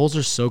 Dude, the poles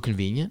are so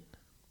convenient.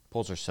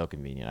 Poles are so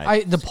convenient.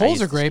 The poles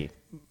used are to great,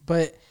 ski.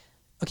 but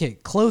okay,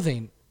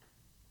 clothing.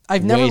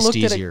 I've never looked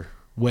at it.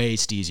 Way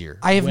steezier.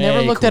 I have Way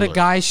never looked at a cooler.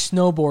 guy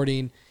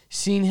snowboarding,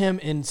 seen him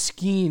in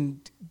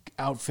skiing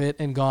outfit,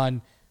 and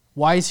gone,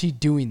 "Why is he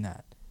doing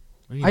that?"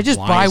 What do you I mean, just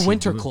why buy is he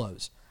winter doing-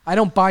 clothes. I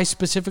don't buy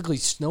specifically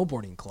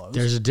snowboarding clothes.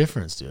 There's a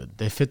difference, dude.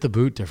 They fit the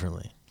boot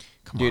differently.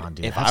 Come Dude, on,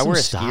 dude. if Have I some were a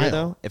style. skier,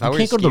 though, if you I were a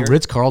can't go to the skier-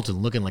 Ritz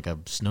Carlton looking like a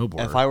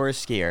snowboarder. If I were a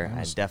skier,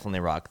 I'd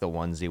definitely rock the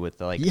onesie with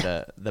the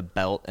Yeah. the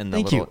belt and the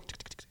Thank little.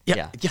 you.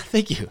 Yeah,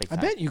 thank you. I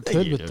bet you Thank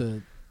could you, with dude.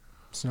 the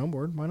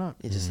snowboard. Why not?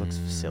 It just looks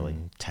silly.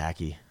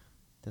 Tacky.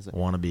 Does it?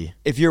 Wannabe.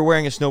 If you're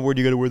wearing a snowboard,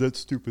 you got to wear that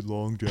stupid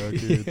long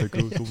jacket that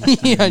goes over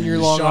Yeah, and your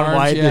long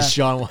arms. Yeah.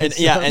 Sean White. And,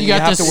 yeah, and You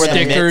got have the to wear the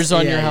stickers mitts,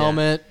 on Yeah, your yeah.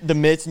 helmet. the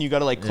mitts, and you got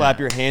to like clap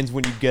your hands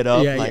when you get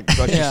up, Yeah, like yeah.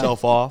 brush Yeah.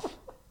 yourself off.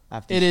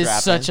 After It you is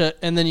strap such in. a,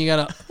 and then you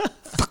gotta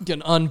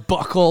fucking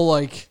unbuckle.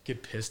 Like,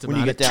 Get pissed when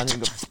about you it. get down, you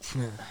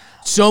go.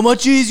 so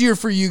much easier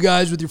for you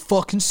guys with your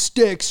fucking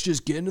sticks.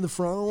 Just get into the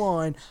front of the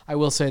line. I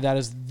will say that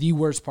is the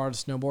worst part of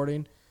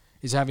snowboarding,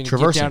 is having to get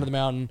Traversing. down to the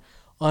mountain,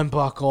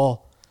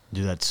 unbuckle,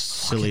 Dude, that's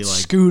silly. Like,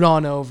 scoot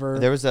on over.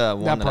 There was a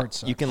one That that,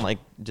 part you sucks. can like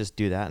just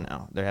do that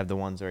now. They have the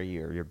ones where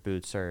your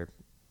boots are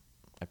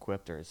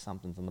equipped or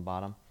something's on the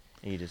bottom,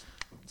 and you just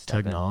step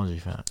in. technology,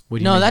 fat. What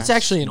do you No, mean? that's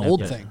actually an Snap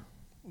old it. thing.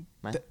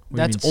 Man. What do you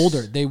That's mean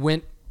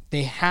older.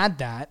 They had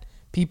that.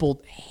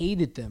 People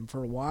hated them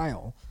for a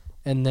while,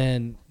 and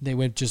then they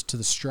went just to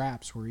the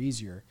straps were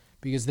easier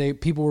because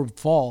people would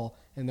fall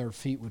and their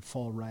feet would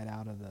fall right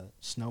out of the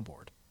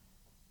snowboard.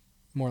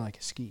 More like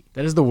a ski.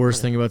 That is the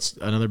worst thing about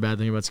another bad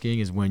thing about skiing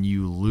is when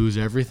you lose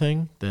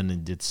everything,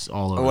 then it's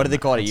all over. what do they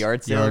call it, a It's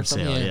yard sale or Yard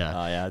something? sale, Yeah.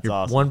 yeah. Oh, yeah, it's Your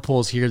awesome. One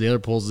pole's here, the other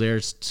pole's there.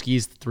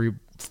 Skis 3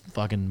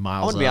 fucking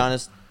miles. I want to be up.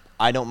 honest.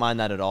 I don't mind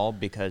that at all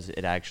because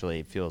it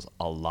actually feels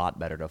a lot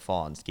better to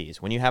fall on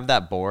skis when you have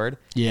that board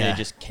and Yeah. it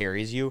just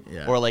carries you,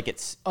 Yeah. or like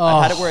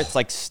I've had it where it's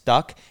like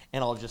stuck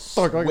and I'll just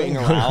swing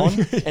around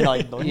and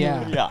like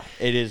Yeah.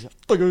 it is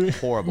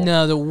horrible.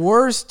 No, the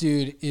worst,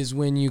 dude, is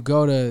when you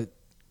go to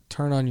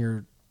turn on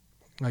your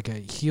like a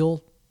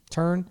heel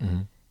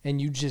turn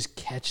and you just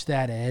catch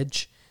that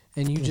edge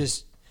and you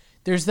just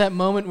there's that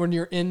moment when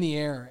you're in the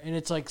air and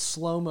it's like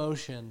slow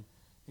motion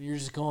and you're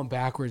just going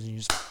backwards and you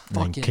just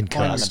then fucking concuss.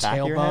 on On your the back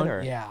of your head,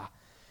 or- tailbone. Yeah.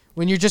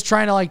 When you're just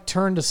trying to like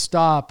turn to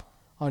stop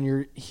on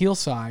your heel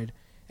side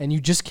and you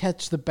just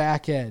catch the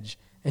back edge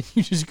and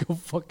you just go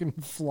fucking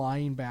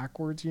flying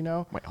backwards, you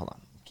know? Wait, hold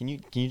on. Can you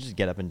just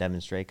get up and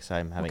demonstrate? Because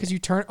I'm having. Because you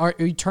turn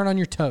on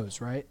your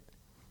toes, right?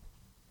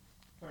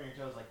 turn your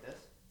toes like this.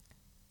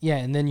 Yeah,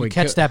 and then you Wait,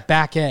 catch that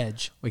back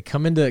edge. Wait,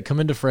 come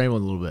into frame a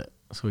little bit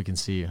so we can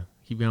see you.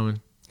 Keep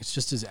going. It's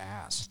just his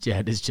ass. Yeah,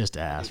 it is just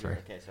ass, right?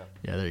 Okay, so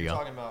Yeah, there you go.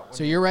 talking about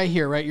So you're right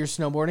here, right? You're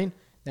snowboarding.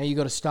 Now you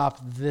go to stop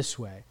this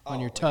way on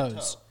your like a toe.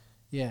 toes.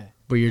 Yeah.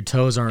 But your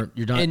toes aren't.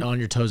 You're not And- on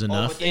your toes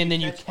enough. And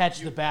then you catch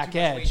the back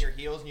edge. your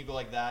heels and you go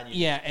like that. And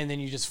you Yeah, and then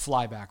you just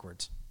fly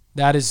backwards.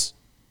 That is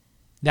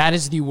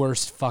the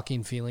worst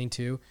fucking feeling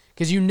too,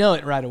 because you know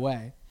it right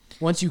away.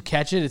 Once you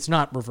catch it, it's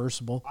not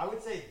reversible. I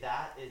would say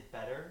that is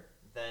better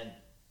than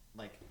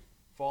like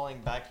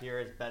falling back here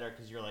is better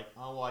because you're like,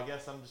 oh well, I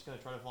guess I'm just gonna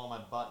try to fall on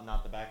my butt and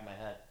not the back of my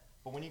head.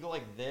 But when you go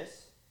like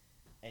this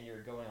and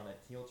you're going on a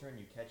heel turn,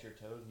 you catch your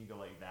toes and you go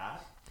like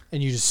that.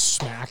 And you just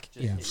smack. Just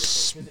Yeah. hit your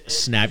face. 'Cause it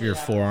Snap usually your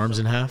happens forearms so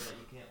in much half. that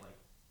You can't like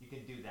you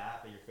can do that,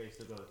 but your face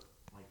still goes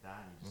like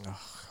that, and you,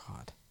 just, Oh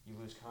God. you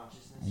lose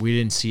consciousness. We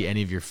didn't see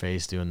any of your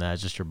face doing that.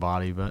 Just your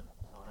body, but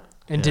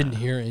And Yeah. didn't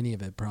hear any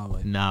of it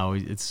probably. no,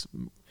 it's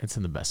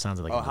in the best. Sounds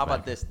like. Oh, in the how about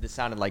back. this? This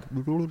sounded like.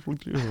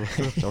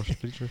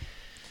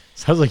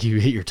 Sounds like you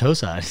hit your toe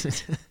side.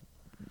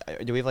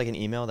 Do we have like an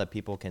email that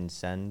people can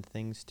send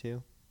things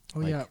to? Oh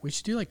Like- yeah, we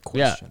should do like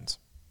Yeah. questions.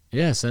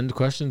 Yeah, send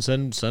questions,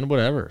 send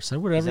whatever.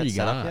 Send whatever that you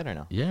set got. up yet or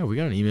no? Yeah, we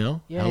got an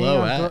email. Yeah,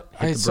 Hello yeah, at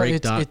I saw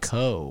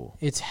hitthebreak.co.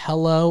 It's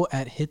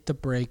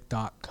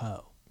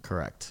hello@hitthebreak.co.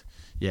 Correct.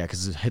 Yeah,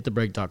 because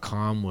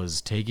hitthebreak.com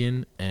was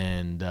taken,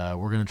 and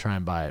we're going to try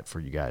and buy it for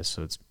you guys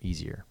so it's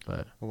easier.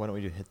 But Well, why don't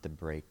we do hit the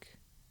break?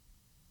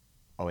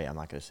 Oh wait, I'm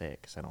not gonna say it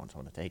because I don't want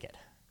someone to take it.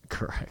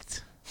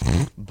 correct.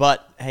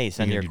 But hey,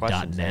 send You your gonna do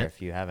questions there .net?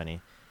 if you have any,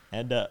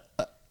 and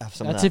have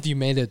some. That's if you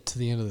made it to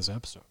the end of this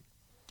episode.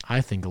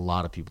 I think a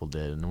lot of people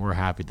did, and we're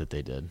happy that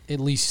they did.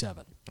 At least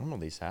 7. I'm at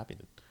least happy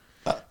to.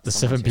 The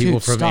Someone's 7 people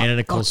Dude, from stop Anna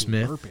Nicole fucking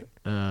Smith. burping.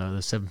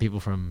 The 7 people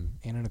from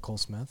Anna Nicole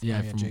Smith.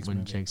 yeah, Oh, from Jake when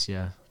Smith. Jake's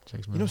Jake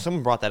Smith. You know,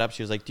 someone brought that up.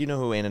 She was like, "Do you know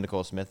who Anna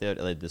Nicole Smith is?"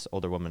 Like, this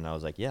older woman. And I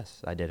was like,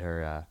 "Yes, I did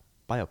her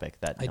biopic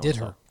that I no did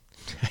one her.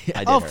 saw. I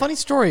did Oh, her. funny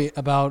story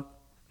about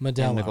And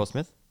Modelo. Nicole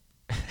Smith.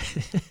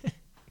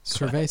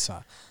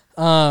 Cerveza.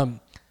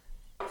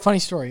 Funny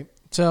story.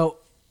 So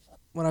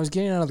when I was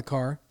getting out of the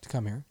car to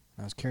come here,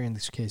 I was carrying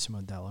this case of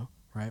Modelo,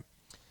 right?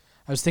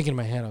 I was thinking in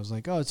my head, I was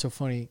like, oh, it's so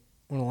funny.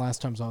 One of the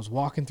last times I was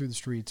walking through the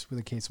streets with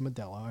a case of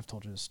Modelo, I've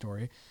told you this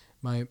story.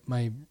 My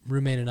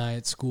roommate and I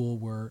at school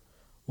were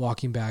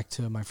walking back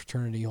to my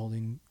fraternity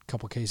holding a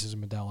couple cases of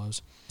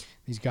Modelos.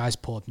 These guys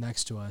pull up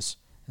next to us,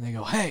 and they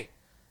go, hey,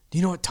 do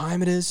you know what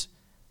time it is?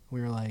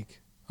 We were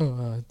like,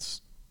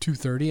 it's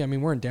 2:30. I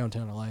mean, we're in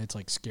downtown LA. It's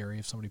like scary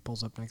if somebody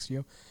pulls up next to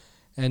you.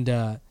 And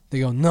they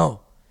go,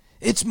 no,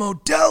 it's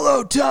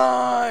Modelo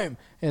time,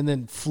 and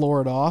then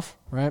floor it off,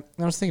 right?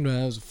 And I was thinking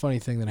that was a funny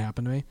thing that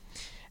happened to me.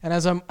 And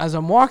as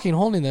I'm walking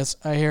holding this,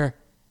 I hear,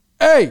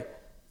 hey,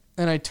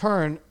 and I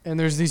turn, and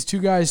there's these two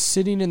guys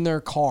sitting in their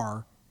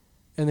car,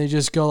 and they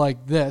just go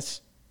like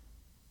this,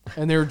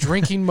 and they're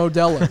drinking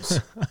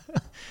Modelos.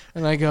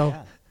 And I go,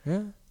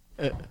 yeah,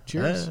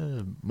 cheers.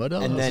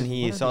 Modelo. And then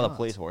he what are saw the the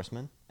police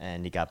horseman,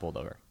 and he got pulled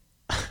over.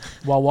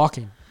 While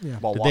walking. Yeah.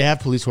 While Did walking. they have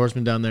police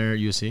horsemen down there at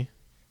USC?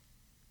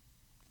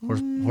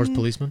 Horse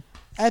policemen?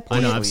 At I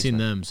know, the, I've seen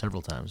them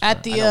several times. at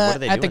but- the, I know, what are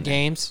they at the doing there?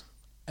 games.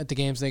 At the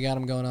games, they got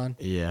them going on.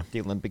 yeah, the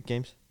Olympic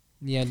Games?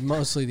 Yeah,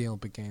 mostly the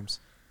Olympic games.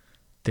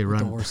 they With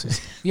run the horses.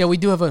 Yeah, we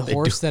do have a They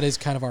horse do. that is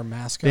kind of our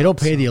mascot. They don't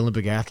pay so- the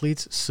Olympic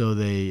athletes, so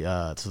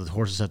so the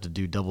horses have to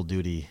do double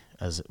duty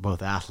as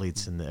both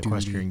athletes in the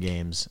equestrian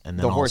games and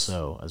then The horse-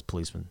 also as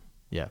policemen.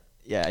 Yeah.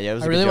 Yeah, it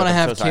was I a good really joke. wanna I'm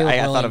have so sorry. Caleb I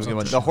thought it Williams was a good on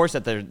one. the The show. horse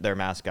that their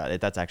mascot,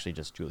 that's actually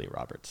just Julia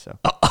Roberts. So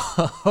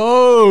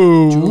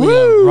Oh,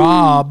 Julia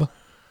Rob.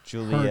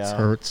 Julia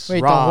hurts.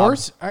 Wait, Rob the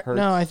horse? Hurts.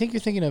 No, I think you're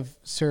thinking of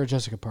Sarah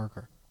Jessica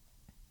Parker.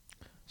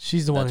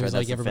 She's the one That's who's right,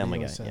 like that's the everybody Family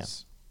always Guy, yeah.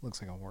 says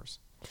looks like a horse.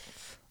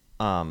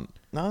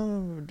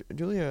 No,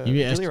 Julia. You,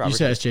 mean Julia you Roberts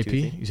said is SJP?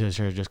 Tuesday. You said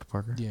Sarah Jessica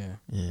Parker? Yeah.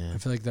 Yeah. I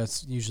feel like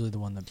that's usually the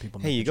one that people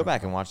Hey, make you the go joke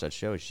back and about. watch that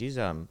show. She's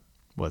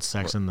What,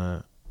 Sex in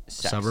the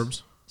Sex.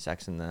 Suburbs?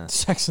 Sex in the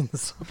Sex in the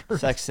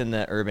Suburbs. Sex in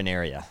the urban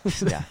area.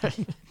 Yeah.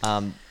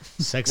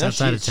 Sex No,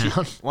 outside of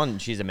town? One,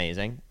 she's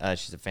amazing.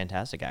 She's a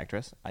fantastic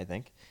actress, I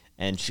think,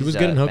 and She was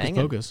good in Hocus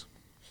banging. Pocus.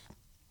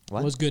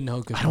 What? Was good in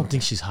Hocus. I don't Pocus.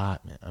 think she's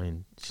hot, man. I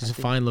mean, she's a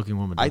fine looking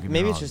woman. don't get me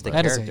maybe it's wrong, just the but-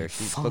 That is a character.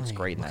 She looks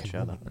great in that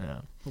show, though. fine-looking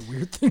Yeah. A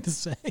weird thing to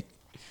say.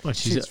 But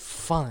She's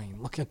fine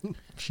looking.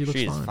 she looks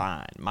She's fine.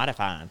 fine, mighty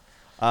fine.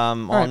 right.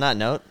 On that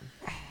note,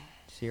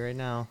 see you right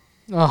now.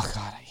 Oh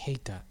God, I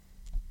hate that.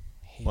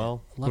 Hate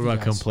Well, it. Love what you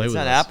about come guys. play It's with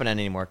not us? happening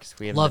anymore because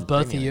we have Love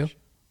both of you.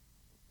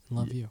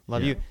 Love you.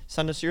 Love Yeah. you.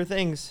 Send us your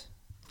things.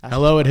 Ask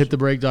Hello us at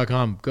questions.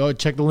 hitthebreak.com. Go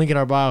check the link in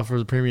our bio for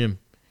the premium.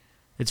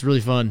 It's really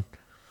fun.